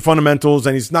 who's Mr. Fundamentals,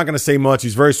 and he's not going to say much.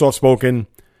 He's very soft-spoken,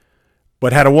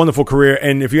 but had a wonderful career.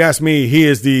 And if you ask me, he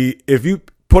is if you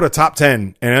put a top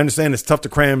 10, and I understand it's tough to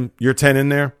cram your 10 in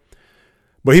there,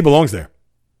 but he belongs there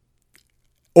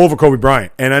over Kobe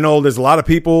Bryant. And I know there's a lot of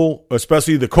people,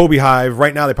 especially the Kobe hive,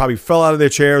 right now they probably fell out of their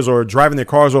chairs or driving their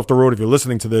cars off the road if you're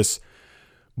listening to this.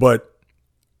 And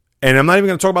I'm not even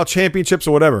going to talk about championships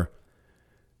or whatever.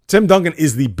 Tim Duncan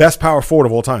is the best power forward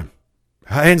of all time.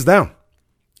 Hands down.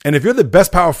 And if you're the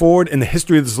best power forward in the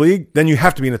history of this league, then you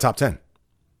have to be in the top 10.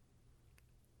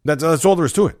 That's all there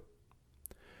is to it.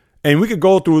 And we could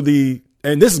go through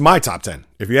and this is my top 10,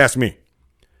 if you ask me.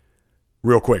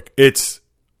 Real quick. It's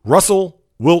Russell,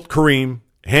 Wilt, Kareem,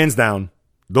 hands down.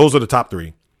 Those are the top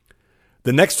 3.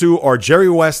 The next 2 are Jerry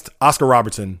West, Oscar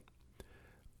Robertson.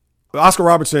 Oscar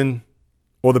Robertson,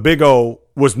 or the Big O,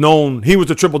 was known. He was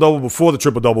the triple-double before the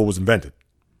triple-double was invented.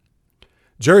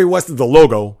 Jerry West is the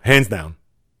logo, hands down.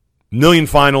 Million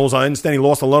finals. I understand he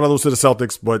lost a lot of those to the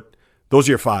Celtics, but those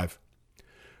are your 5.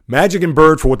 Magic and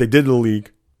Bird for what they did to the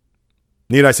league.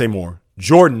 Need I say more?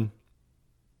 Jordan,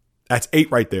 that's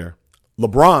 8 right there.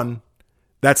 LeBron,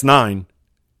 that's 9.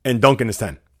 And Duncan is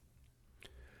 10.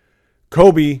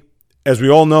 Kobe, as we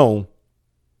all know,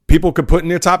 people could put in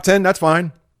their top 10, that's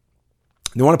fine.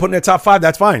 They want to put in their top 5,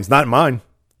 that's fine. It's not mine.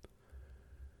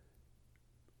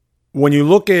 When you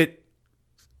look at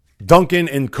Duncan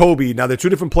and Kobe, now they're 2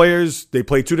 different players. They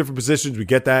play 2 different positions. We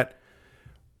get that.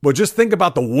 But just think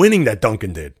about the winning that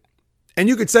Duncan did. And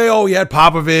you could say, oh, he had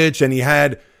Popovich and he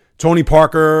had Tony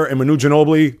Parker and Manu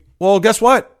Ginobili. Well, guess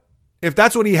what? If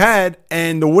that's what he had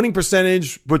and the winning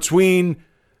percentage between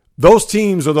those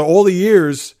teams or all the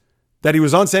years that he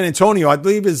was on San Antonio, I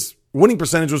believe his winning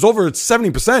percentage was over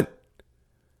 70%.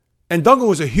 And Duncan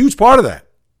was a huge part of that.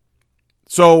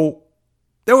 So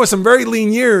there were some very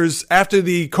lean years after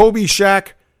the Kobe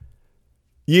Shaq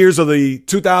years of the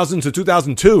 2000 to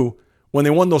 2002 when they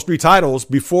won those 3 titles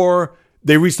before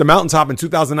they reached the mountaintop in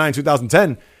 2009,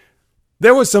 2010.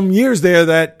 there was some years there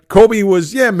that Kobe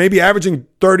was, maybe averaging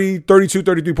 30, 32,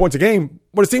 33 points a game,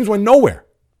 but his teams went nowhere.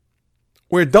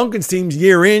 Where Duncan's teams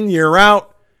year in, year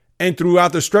out, and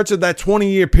throughout the stretch of that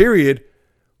 20-year period,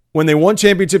 when they won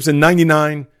championships in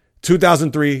 99,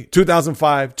 2003,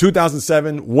 2005,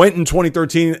 2007, went in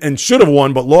 2013 and should have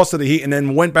won, but lost to the Heat, and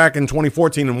then went back in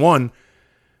 2014 and won.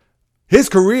 His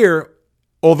career,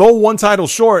 although one title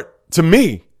short, to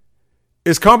me,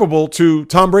 is comparable to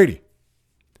Tom Brady.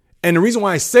 And the reason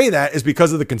why I say that is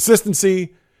because of the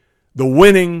consistency, the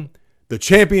winning, the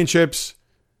championships,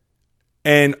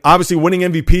 and obviously winning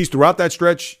MVPs throughout that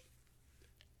stretch.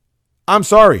 I'm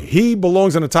sorry, he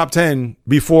belongs in the top 10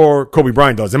 before Kobe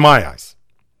Bryant does, in my eyes.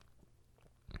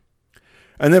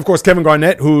 And then, of course, Kevin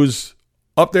Garnett, who's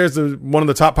up there as one of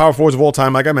the top power forwards of all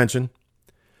time, like I mentioned.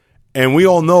 And we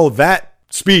all know that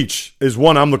speech is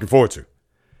one I'm looking forward to.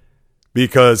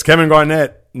 Because Kevin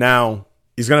Garnett, now,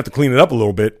 he's going to have to clean it up a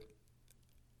little bit.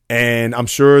 And I'm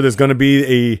sure there's going to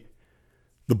be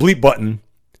the bleep button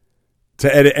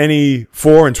to edit any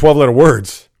 4 and 12-letter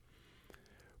words.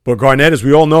 But Garnett, as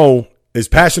we all know, is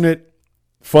passionate,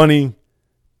 funny,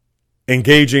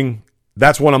 engaging.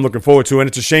 That's what I'm looking forward to. And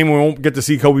it's a shame we won't get to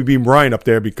see Kobe B. Bryant up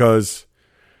there, because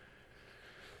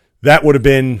that would have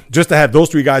been, just to have those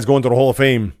three guys go into the Hall of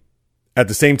Fame at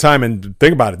the same time. And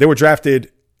think about it. They were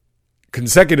drafted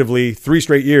consecutively 3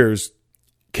 straight years.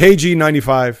 KG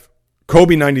 95,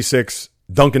 Kobe 96,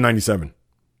 Duncan 97.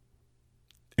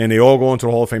 And they all go into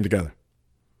the Hall of Fame together.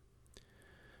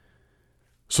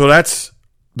 So that's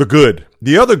the good.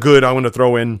 The other good I want to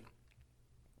throw in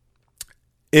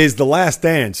is The Last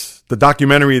Dance, the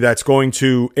documentary that's going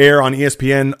to air on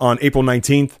ESPN on April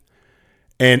 19th.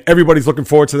 And everybody's looking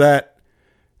forward to that.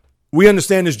 We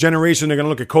understand this generation, they're going to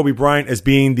look at Kobe Bryant as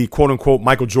being the quote-unquote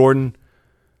Michael Jordan,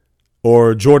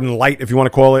 or Jordan Light, if you want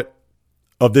to call it,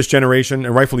 of this generation,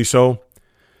 and rightfully so.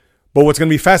 But what's going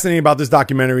to be fascinating about this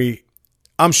documentary,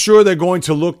 I'm sure they're going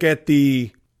to look at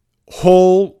the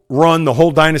whole run, the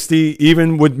whole dynasty,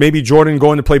 even with maybe Jordan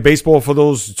going to play baseball for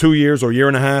those 2 years or year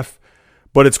and a half.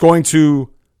 But it's going to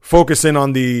focus in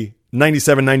on the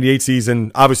 97-98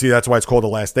 season. Obviously, that's why it's called The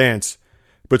Last Dance,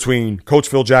 between Coach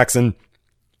Phil Jackson,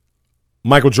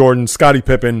 Michael Jordan, Scottie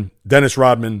Pippen, Dennis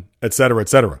Rodman, et cetera, et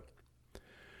cetera.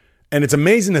 And it's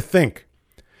amazing to think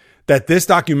that this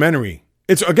documentary,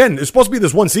 it's supposed to be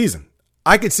this one season.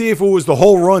 I could see if it was the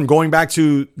whole run going back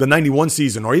to the 91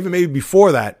 season, or even maybe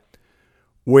before that,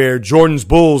 where Jordan's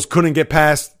Bulls couldn't get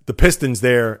past the Pistons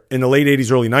there in the late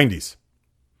 80s, early 90s.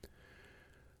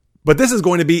 But this is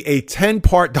going to be a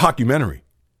 10-part documentary,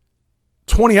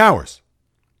 20 hours.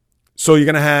 So you're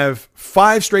going to have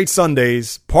 5 straight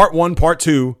Sundays, part 1, part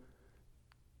 2,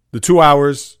 the 2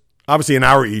 hours, obviously an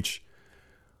hour each,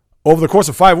 over the course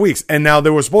of 5 weeks. And now they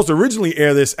were supposed to originally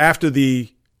air this after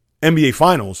the NBA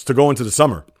Finals to go into the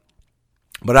summer.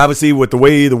 But obviously, with the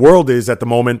way the world is at the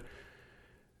moment,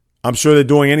 I'm sure they're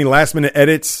doing any last-minute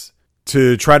edits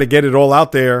to try to get it all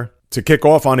out there to kick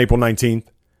off on April 19th.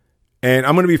 And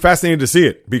I'm going to be fascinated to see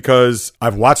it, because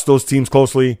I've watched those teams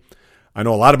closely. I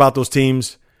know a lot about those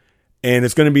teams. And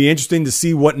it's going to be interesting to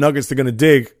see what nuggets they're going to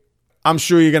dig. I'm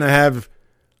sure you're going to have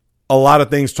a lot of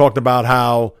things talked about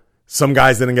how some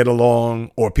guys didn't get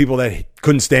along, or people that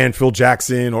couldn't stand Phil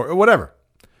Jackson, or whatever.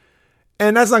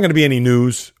 And that's not going to be any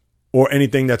news or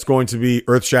anything that's going to be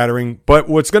earth-shattering. But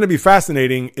what's going to be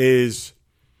fascinating is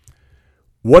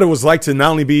what it was like to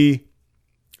not only be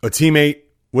a teammate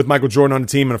with Michael Jordan on the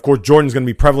team, and of course Jordan's going to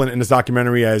be prevalent in this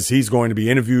documentary as he's going to be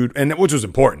interviewed, and which was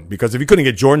important, because if you couldn't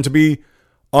get Jordan to be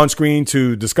on screen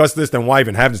to discuss this, then why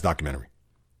even have this documentary?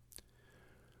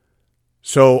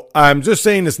 So I'm just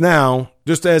saying this now,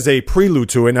 just as a prelude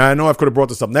to it. And I know I could have brought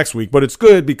this up next week, but it's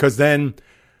good, because then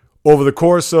over the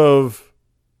course of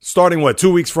starting,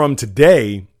 2 weeks from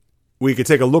today, we could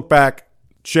take a look back,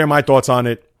 share my thoughts on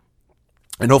it,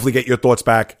 and hopefully get your thoughts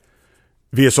back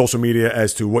via social media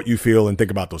as to what you feel and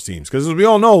think about those teams. Because as we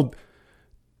all know,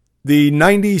 the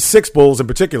 96 Bulls in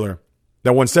particular,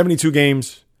 that won 72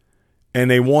 games, and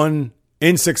they won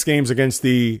in 6 games against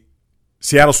the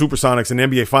Seattle Supersonics in the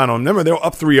NBA Final. Remember, they were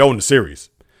up 3-0 in the series.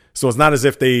 So it's not as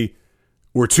if they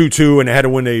were 2-2 and they had to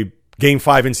win a Game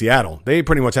 5 in Seattle. They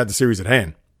pretty much had the series at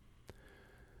hand,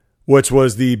 which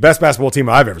was the best basketball team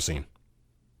I've ever seen.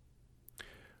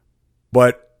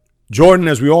 But Jordan,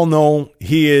 as we all know,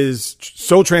 he is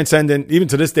so transcendent, even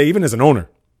to this day, even as an owner,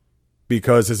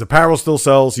 because his apparel still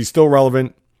sells. He's still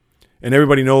relevant. And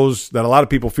everybody knows that a lot of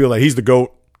people feel that he's the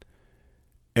GOAT,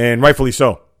 and rightfully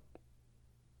so.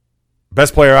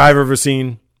 Best player I've ever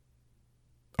seen.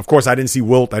 Of course, I didn't see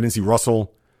Wilt. I didn't see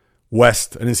Russell,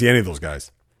 West. I didn't see any of those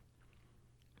guys.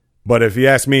 But if you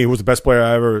ask me who was the best player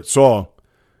I ever saw, it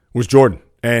was Jordan.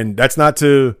 And that's not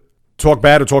to talk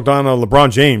bad or talk down on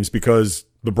LeBron James, because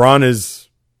LeBron is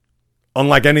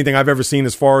unlike anything I've ever seen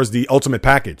as far as the ultimate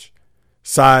package.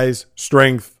 Size,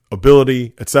 strength,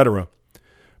 ability, etc.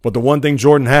 But the one thing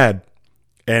Jordan had,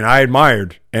 and I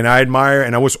admired, and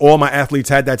I wish all my athletes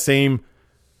had that same,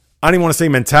 I don't even want to say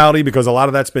mentality, because a lot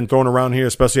of that's been thrown around here,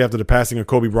 especially after the passing of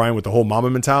Kobe Bryant with the whole mama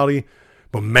mentality.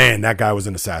 But man, that guy was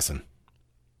an assassin.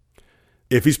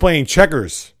 If he's playing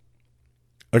checkers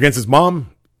against his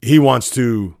mom, he wants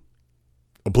to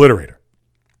obliterate her.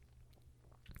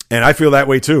 And I feel that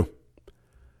way too.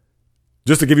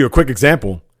 Just to give you a quick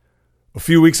example, a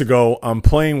few weeks ago, I'm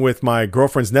playing with my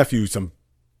girlfriend's nephew some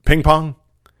ping pong,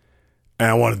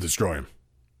 and I wanted to destroy him.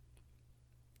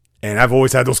 And I've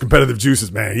always had those competitive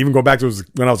juices, man. Even go back to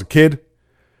when I was a kid,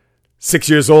 6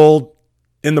 years old,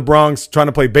 in the Bronx, trying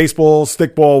to play baseball,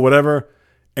 stickball, whatever.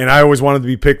 And I always wanted to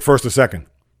be picked first or second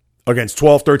against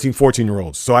 12, 13,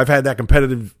 14-year-olds. So I've had that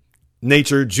competitive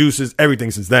nature, juices,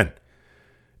 everything since then.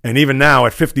 And even now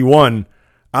at 51,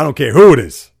 I don't care who it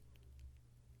is.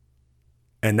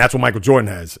 And that's what Michael Jordan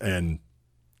has. And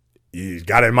you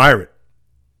got to admire it.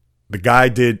 The guy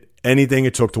did anything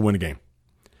it took to win a game.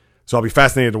 So I'll be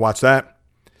fascinated to watch that.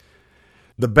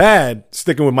 The bad,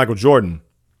 sticking with Michael Jordan,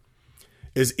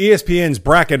 is ESPN's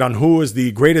bracket on who is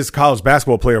the greatest college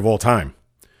basketball player of all time,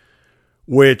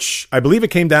 which I believe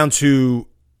it came down to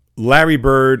Larry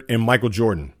Bird and Michael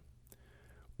Jordan,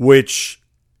 which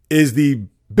is the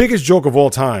biggest joke of all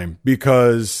time,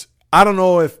 because I don't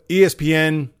know if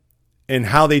ESPN and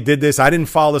how they did this, I didn't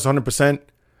follow this 100%.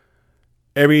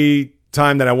 Every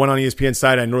time that I went on ESPN's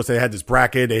site, I noticed they had this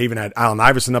bracket. They even had Allen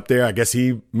Iverson up there. I guess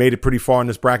he made it pretty far in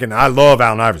this bracket. And I love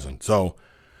Allen Iverson.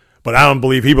 But I don't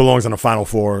believe he belongs in the Final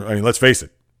Four. I mean, let's face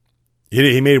it.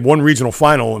 He made one regional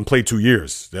final and played 2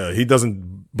 years. He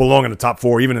doesn't belong in the top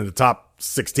four, even in the top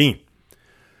 16.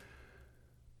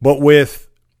 But with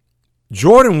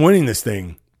Jordan winning this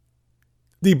thing,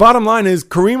 the bottom line is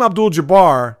Kareem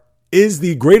Abdul-Jabbar is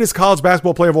the greatest college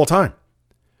basketball player of all time.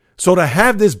 So to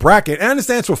have this bracket, I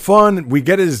understand it's for fun. We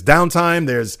get it as downtime.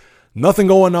 There's nothing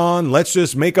going on. Let's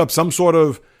just make up some sort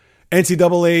of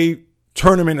NCAA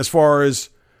tournament as far as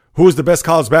who is the best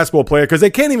college basketball player, because they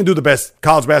can't even do the best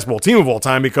college basketball team of all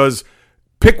time, because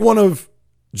pick one of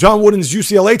John Wooden's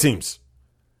UCLA teams.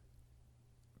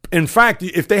 In fact,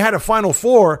 if they had a Final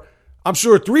Four, I'm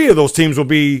sure 3 of those teams will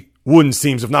be Wooden's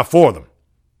teams, if not 4 of them.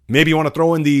 Maybe you want to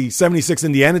throw in the 76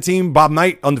 Indiana team, Bob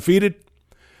Knight, undefeated.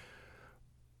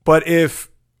 But if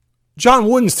John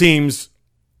Wooden's teams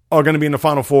are going to be in the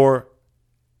Final Four,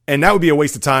 and that would be a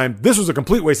waste of time, this was a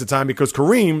complete waste of time, because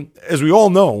Kareem, as we all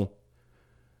know,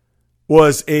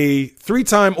 was a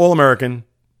 3-time All-American,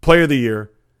 Player of the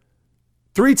Year,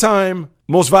 3-time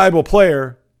Most Valuable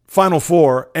Player, Final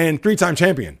Four, and 3-time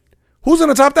champion. Who's going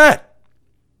to top that?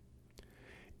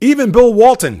 Even Bill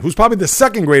Walton, who's probably the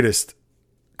second greatest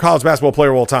college basketball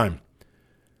player of all time,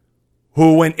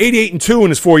 who went 88-2 in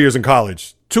his 4 years in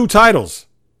college, 2 titles,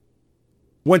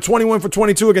 went 21 for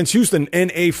 22 against Houston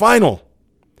in a final.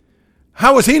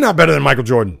 How is he not better than Michael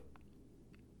Jordan?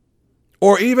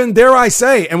 Or even, dare I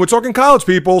say, and we're talking college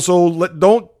people, so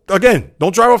don't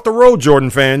drive off the road,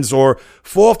 Jordan fans, or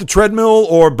fall off the treadmill,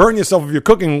 or burn yourself if you're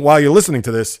cooking while you're listening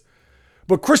to this.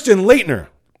 But Christian Laettner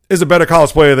is a better college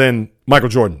player than Michael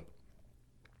Jordan.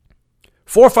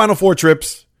 4 Final Four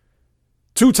trips,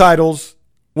 2 titles,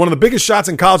 one of the biggest shots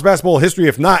in college basketball history,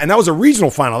 if not, and that was a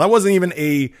regional final. That wasn't even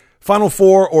a Final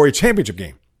Four or a championship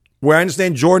game, where I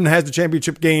understand Jordan has the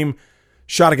championship game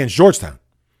shot against Georgetown.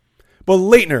 But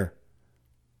Laettner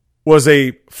was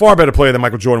a far better player than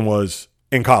Michael Jordan was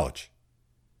in college.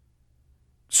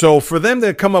 So for them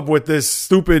to come up with this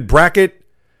stupid bracket,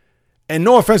 and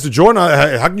no offense to Jordan,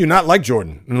 how can you not like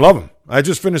Jordan and love him? I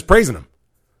just finished praising him.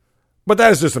 But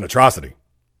that is just an atrocity.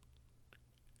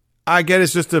 I get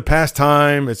it's just to pass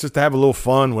time. It's just to have a little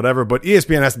fun, whatever. But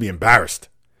ESPN has to be embarrassed.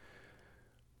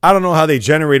 I don't know how they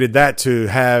generated that to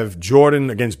have Jordan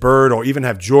against Bird, or even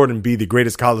have Jordan be the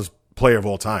greatest college player of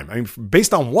all time. I mean,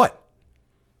 based on what?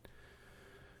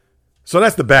 So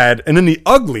that's the bad. And then the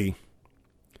ugly,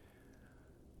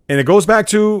 and it goes back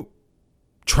to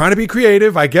trying to be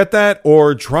creative. I get that.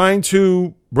 Or trying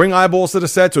to bring eyeballs to the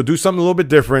sets or do something a little bit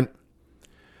different.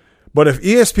 But if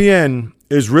ESPN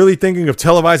is really thinking of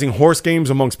televising horse games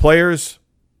amongst players,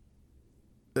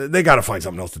 they got to find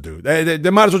something else to do. They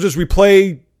might as well just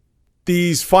replay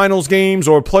these finals games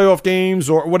or playoff games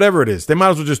or whatever it is. They might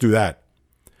as well just do that.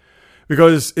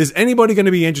 Because is anybody going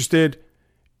to be interested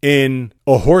in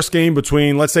a horse game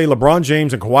between, let's say, LeBron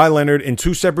James and Kawhi Leonard in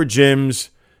 2 separate gyms,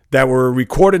 that were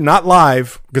recorded, not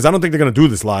live, because I don't think they're going to do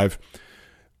this live,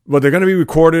 but they're going to be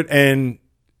recorded. And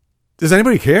does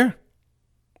anybody care?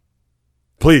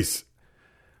 Please.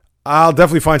 I'll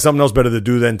definitely find something else better to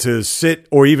do than to sit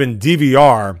or even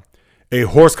DVR a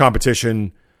horse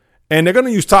competition. And they're going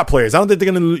to use top players. I don't think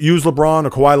they're going to use LeBron or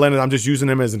Kawhi Leonard. I'm just using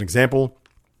them as an example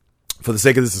for the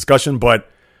sake of this discussion. But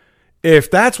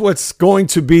if that's what's going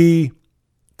to be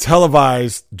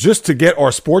televised just to get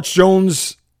our Sports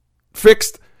Jones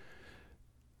fixed,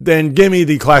 then give me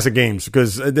the classic games,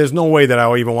 because there's no way that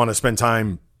I even want to spend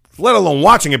time, let alone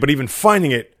watching it, but even finding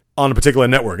it on a particular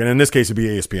network. And in this case, it'd be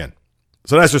ESPN.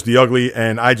 So that's just the ugly,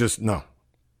 and I just can't.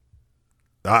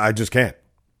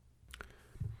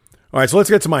 All right, so let's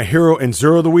get to my hero and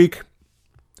zero of the week.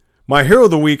 My hero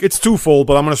of the week, it's twofold,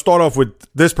 but I'm going to start off with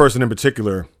this person in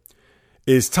particular,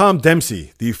 is Tom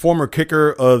Dempsey, the former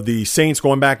kicker of the Saints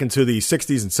going back into the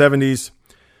 60s and 70s.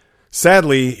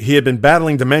 Sadly, he had been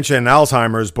battling dementia and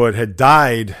Alzheimer's, but had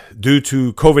died due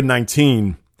to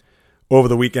COVID-19 over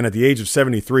the weekend at the age of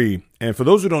 73. And for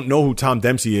those who don't know who Tom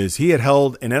Dempsey is, he had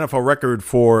held an NFL record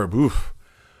for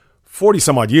 40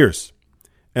 some odd years.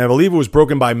 And I believe it was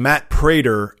broken by Matt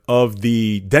Prater of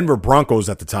the Denver Broncos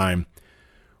at the time,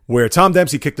 where Tom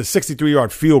Dempsey kicked a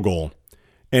 63-yard field goal.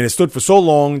 And it stood for so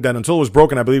long that until it was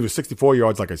broken, I believe it was 64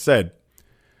 yards, like I said,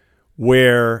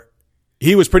 where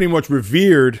he was pretty much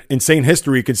revered in Saint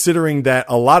history, considering that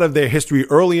a lot of their history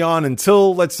early on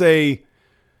until, let's say,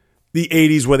 the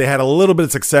 80s, where they had a little bit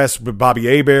of success with Bobby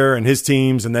Hebert and his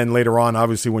teams, and then later on,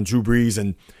 obviously, when Drew Brees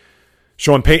and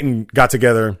Sean Payton got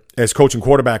together as coach and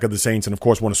quarterback of the Saints and, of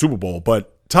course, won a Super Bowl.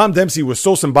 But Tom Dempsey was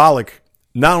so symbolic,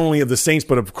 not only of the Saints,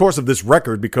 but, of course, of this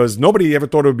record, because nobody ever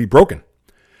thought it would be broken.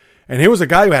 And here was a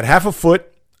guy who had half a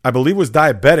foot, I believe was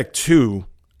diabetic too.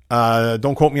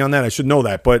 Don't quote me on that. I should know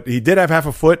that. But he did have half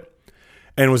a foot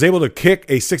and was able to kick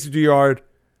a 62-yard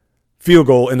field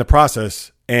goal in the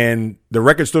process. And the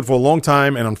record stood for a long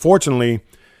time and unfortunately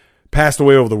passed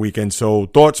away over the weekend. So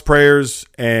thoughts, prayers,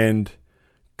 and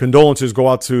condolences go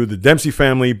out to the Dempsey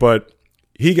family. But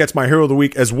he gets my hero of the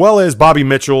week, as well as Bobby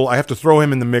Mitchell. I have to throw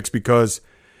him in the mix because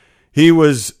he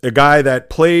was a guy that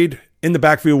played in the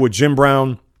backfield with Jim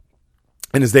Brown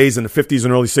in his days in the 50s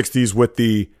and early 60s with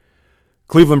the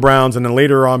Cleveland Browns, and then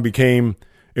later on became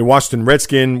a Washington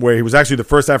Redskin, where he was actually the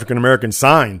first African-American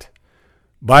signed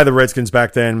by the Redskins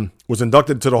back then, was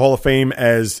inducted to the Hall of Fame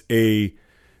as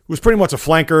was pretty much a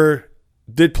flanker,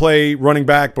 did play running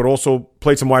back, but also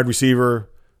played some wide receiver,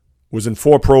 was in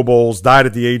 4 Pro Bowls, died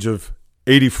at the age of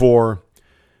 84,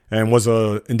 and was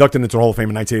inducted into the Hall of Fame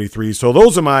in 1983. So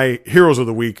those are my heroes of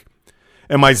the week.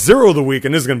 And my zero of the week,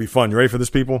 and this is going to be fun. You ready for this,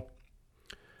 people?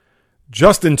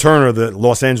 Justin Turner, the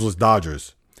Los Angeles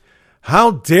Dodgers.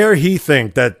 How dare he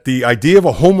think that the idea of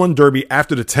a home run derby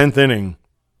after the 10th inning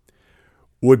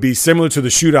would be similar to the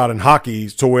shootout in hockey,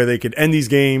 to where they could end these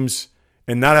games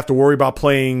and not have to worry about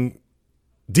playing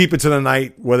deep into the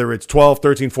night, whether it's 12,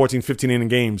 13, 14, 15 inning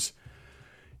games.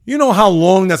 You know how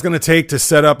long that's going to take to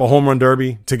set up a home run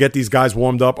derby to get these guys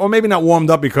warmed up? Or maybe not warmed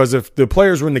up, because if the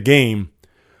players were in the game,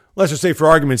 let's just say for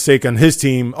argument's sake on his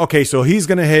team, okay, so he's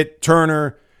going to hit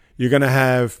Turner. You're going to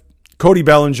have Cody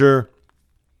Bellinger,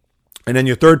 and then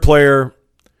your third player,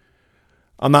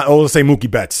 let's say Mookie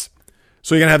Betts.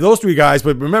 So you're going to have those 3 guys,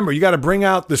 but remember, you got to bring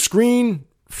out the screen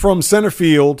from center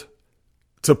field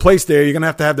to place there. You're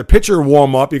going to have the pitcher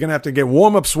warm up. You're going to have to get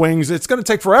warm-up swings. It's going to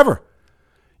take forever.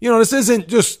 You know, this isn't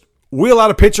just wheel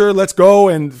out a pitcher, let's go,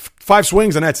 and 5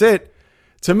 swings, and that's it.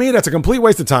 To me, that's a complete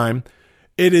waste of time.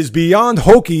 It is beyond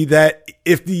hokey that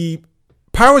if the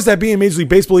powers that be in Major League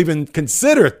Baseball even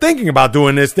consider thinking about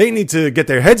doing this, they need to get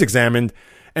their heads examined.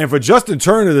 And for Justin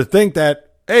Turner to think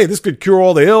that, hey, this could cure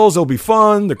all the ills, it'll be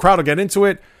fun, the crowd will get into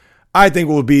it, I think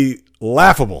it would be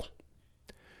laughable.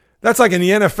 That's like in the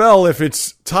NFL, if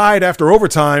it's tied after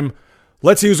overtime,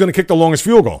 let's see who's going to kick the longest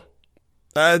field goal.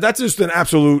 That's just an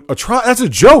absolute, that's a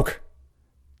joke.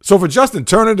 So for Justin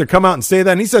Turner to come out and say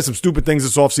that, and he said some stupid things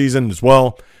this offseason as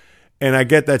well, and I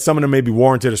get that some of them may be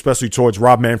warranted, especially towards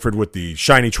Rob Manfred with the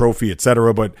shiny trophy,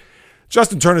 etc. But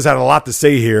Justin Turner's had a lot to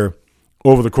say here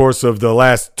over the course of the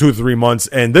last 2 to 3 months,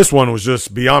 and this one was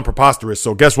just beyond preposterous.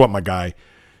 So guess what, my guy?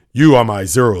 You are my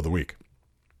zero of the week.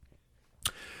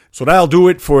 So that'll do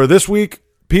it for this week.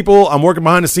 People, I'm working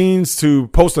behind the scenes to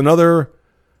post another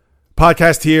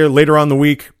podcast here later on in the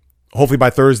week, hopefully by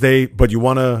Thursday. But you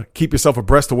want to keep yourself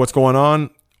abreast of what's going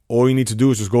on, all you need to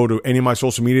do is just go to any of my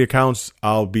social media accounts.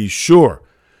 I'll be sure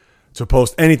to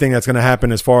post anything that's going to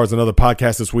happen as far as another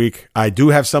podcast this week. I do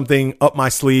have something up my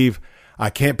sleeve. I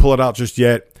can't pull it out just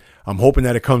yet. I'm hoping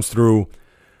that it comes through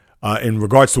in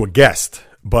regards to a guest.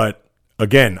 But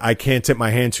again, I can't tip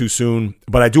my hand too soon,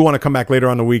 but I do want to come back later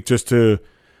on the week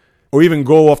or even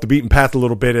go off the beaten path a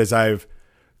little bit as I've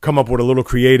come up with a little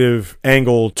creative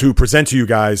angle to present to you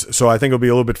guys. So I think it'll be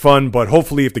a little bit fun, but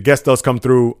hopefully if the guest does come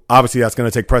through, obviously that's going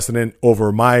to take precedent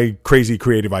over my crazy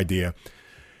creative idea.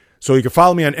 So you can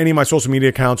follow me on any of my social media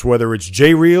accounts, whether it's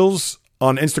JReels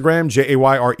on Instagram,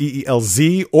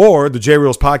 JAYREELZ, or the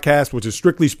JReels podcast, which is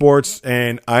strictly sports.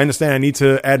 And I understand I need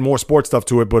to add more sports stuff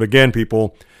to it. But again,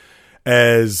 people,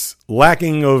 as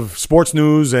lacking of sports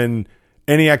news and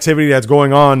any activity that's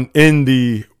going on in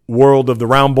the world of the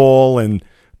round ball and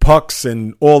pucks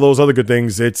and all those other good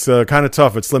things, it's kind of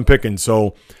tough. It's slim pickings.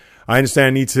 So I understand I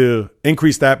need to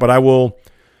increase that, but I will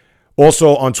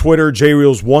also on Twitter,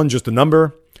 JReels1, just a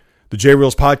number, the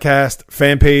JReels podcast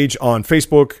fan page on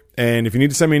Facebook. And if you need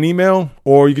to send me an email,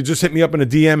 or you could just hit me up in a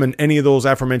DM in any of those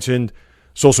aforementioned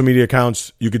social media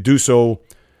accounts, you could do so.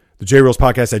 The JReels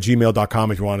podcast at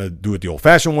gmail.com if you want to do it the old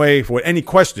fashioned way. For any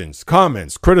questions,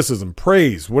 comments, criticism,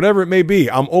 praise, whatever it may be,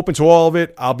 I'm open to all of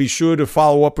it. I'll be sure to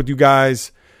follow up with you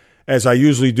guys as I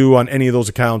usually do on any of those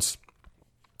accounts.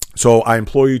 So I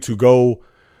implore you to go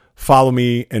follow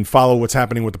me and follow what's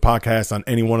happening with the podcast on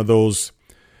any one of those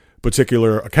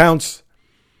particular accounts.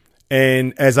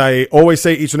 And as I always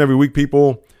say each and every week,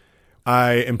 people,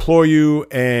 I implore you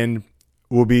and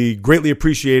will be greatly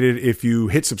appreciated if you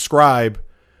hit subscribe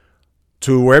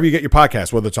to wherever you get your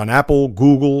podcast, whether it's on Apple,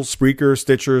 Google, Spreaker,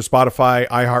 Stitcher, Spotify,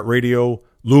 iHeartRadio,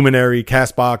 Luminary,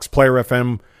 CastBox, Player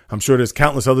FM. I'm sure there's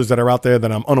countless others that are out there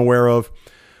that I'm unaware of.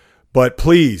 But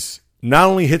please, not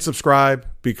only hit subscribe,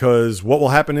 because what will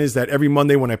happen is that every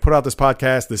Monday when I put out this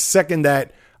podcast, the second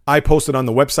that I post it on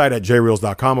the website at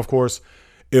jreels.com, of course,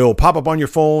 it'll pop up on your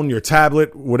phone, your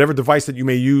tablet, whatever device that you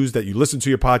may use that you listen to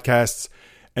your podcasts.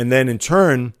 And then in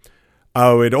turn,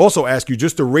 I would also ask you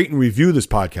just to rate and review this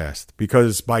podcast,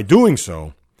 because by doing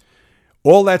so,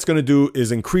 all that's going to do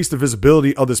is increase the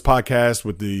visibility of this podcast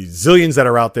with the zillions that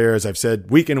are out there, as I've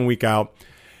said, week in and week out.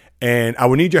 And I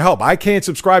would need your help. I can't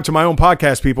subscribe to my own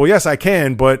podcast, people. Yes, I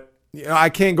can, but I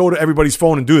can't go to everybody's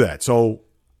phone and do that. So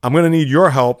I'm going to need your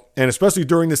help. And especially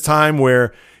during this time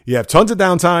where you have tons of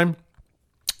downtime,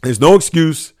 there's no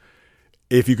excuse.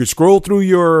 If you could scroll through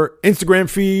your Instagram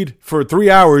feed for 3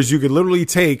 hours, you could literally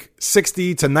take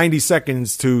 60 to 90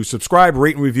 seconds to subscribe,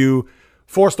 rate, and review.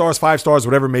 4 stars, 5 stars,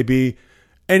 whatever it may be.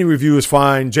 Any review is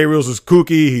fine. JReels is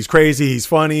kooky. He's crazy. He's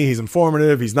funny. He's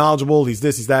informative. He's knowledgeable. He's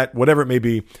this, he's that, whatever it may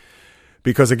be.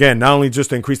 Because again, not only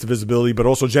just to increase the visibility, but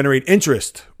also generate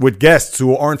interest with guests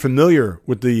who aren't familiar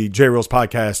with the JReels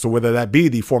podcast. So whether that be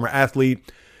the former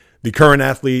athlete, the current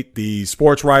athlete, the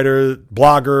sports writer,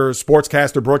 blogger,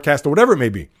 sportscaster, broadcaster, whatever it may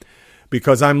be.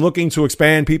 Because I'm looking to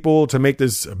expand people to make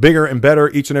this bigger and better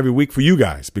each and every week for you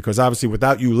guys. Because obviously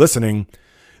without you listening,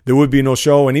 there would be no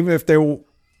show. And even if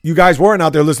you guys weren't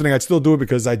out there listening, I'd still do it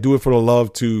because I do it for the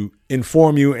love to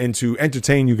inform you and to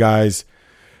entertain you guys,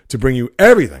 to bring you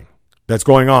everything that's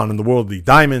going on in the world of the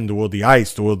diamond, the world of the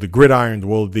ice, the world of the gridiron, the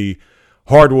world of the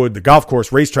hardwood, the golf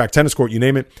course, racetrack, tennis court, you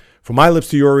name it. From my lips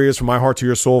to your ears, from my heart to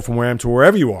your soul, from where I am to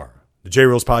wherever you are, the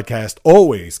JReels podcast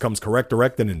always comes correct,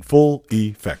 direct, and in full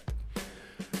effect.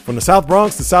 From the South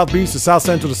Bronx, the South Beach, the South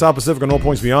Central, the South Pacific, and all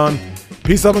points beyond.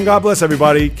 Peace, love, and God bless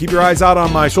everybody. Keep your eyes out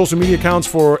on my social media accounts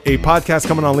for a podcast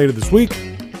coming on later this week.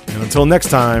 And until next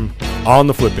time, on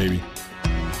the flip, baby.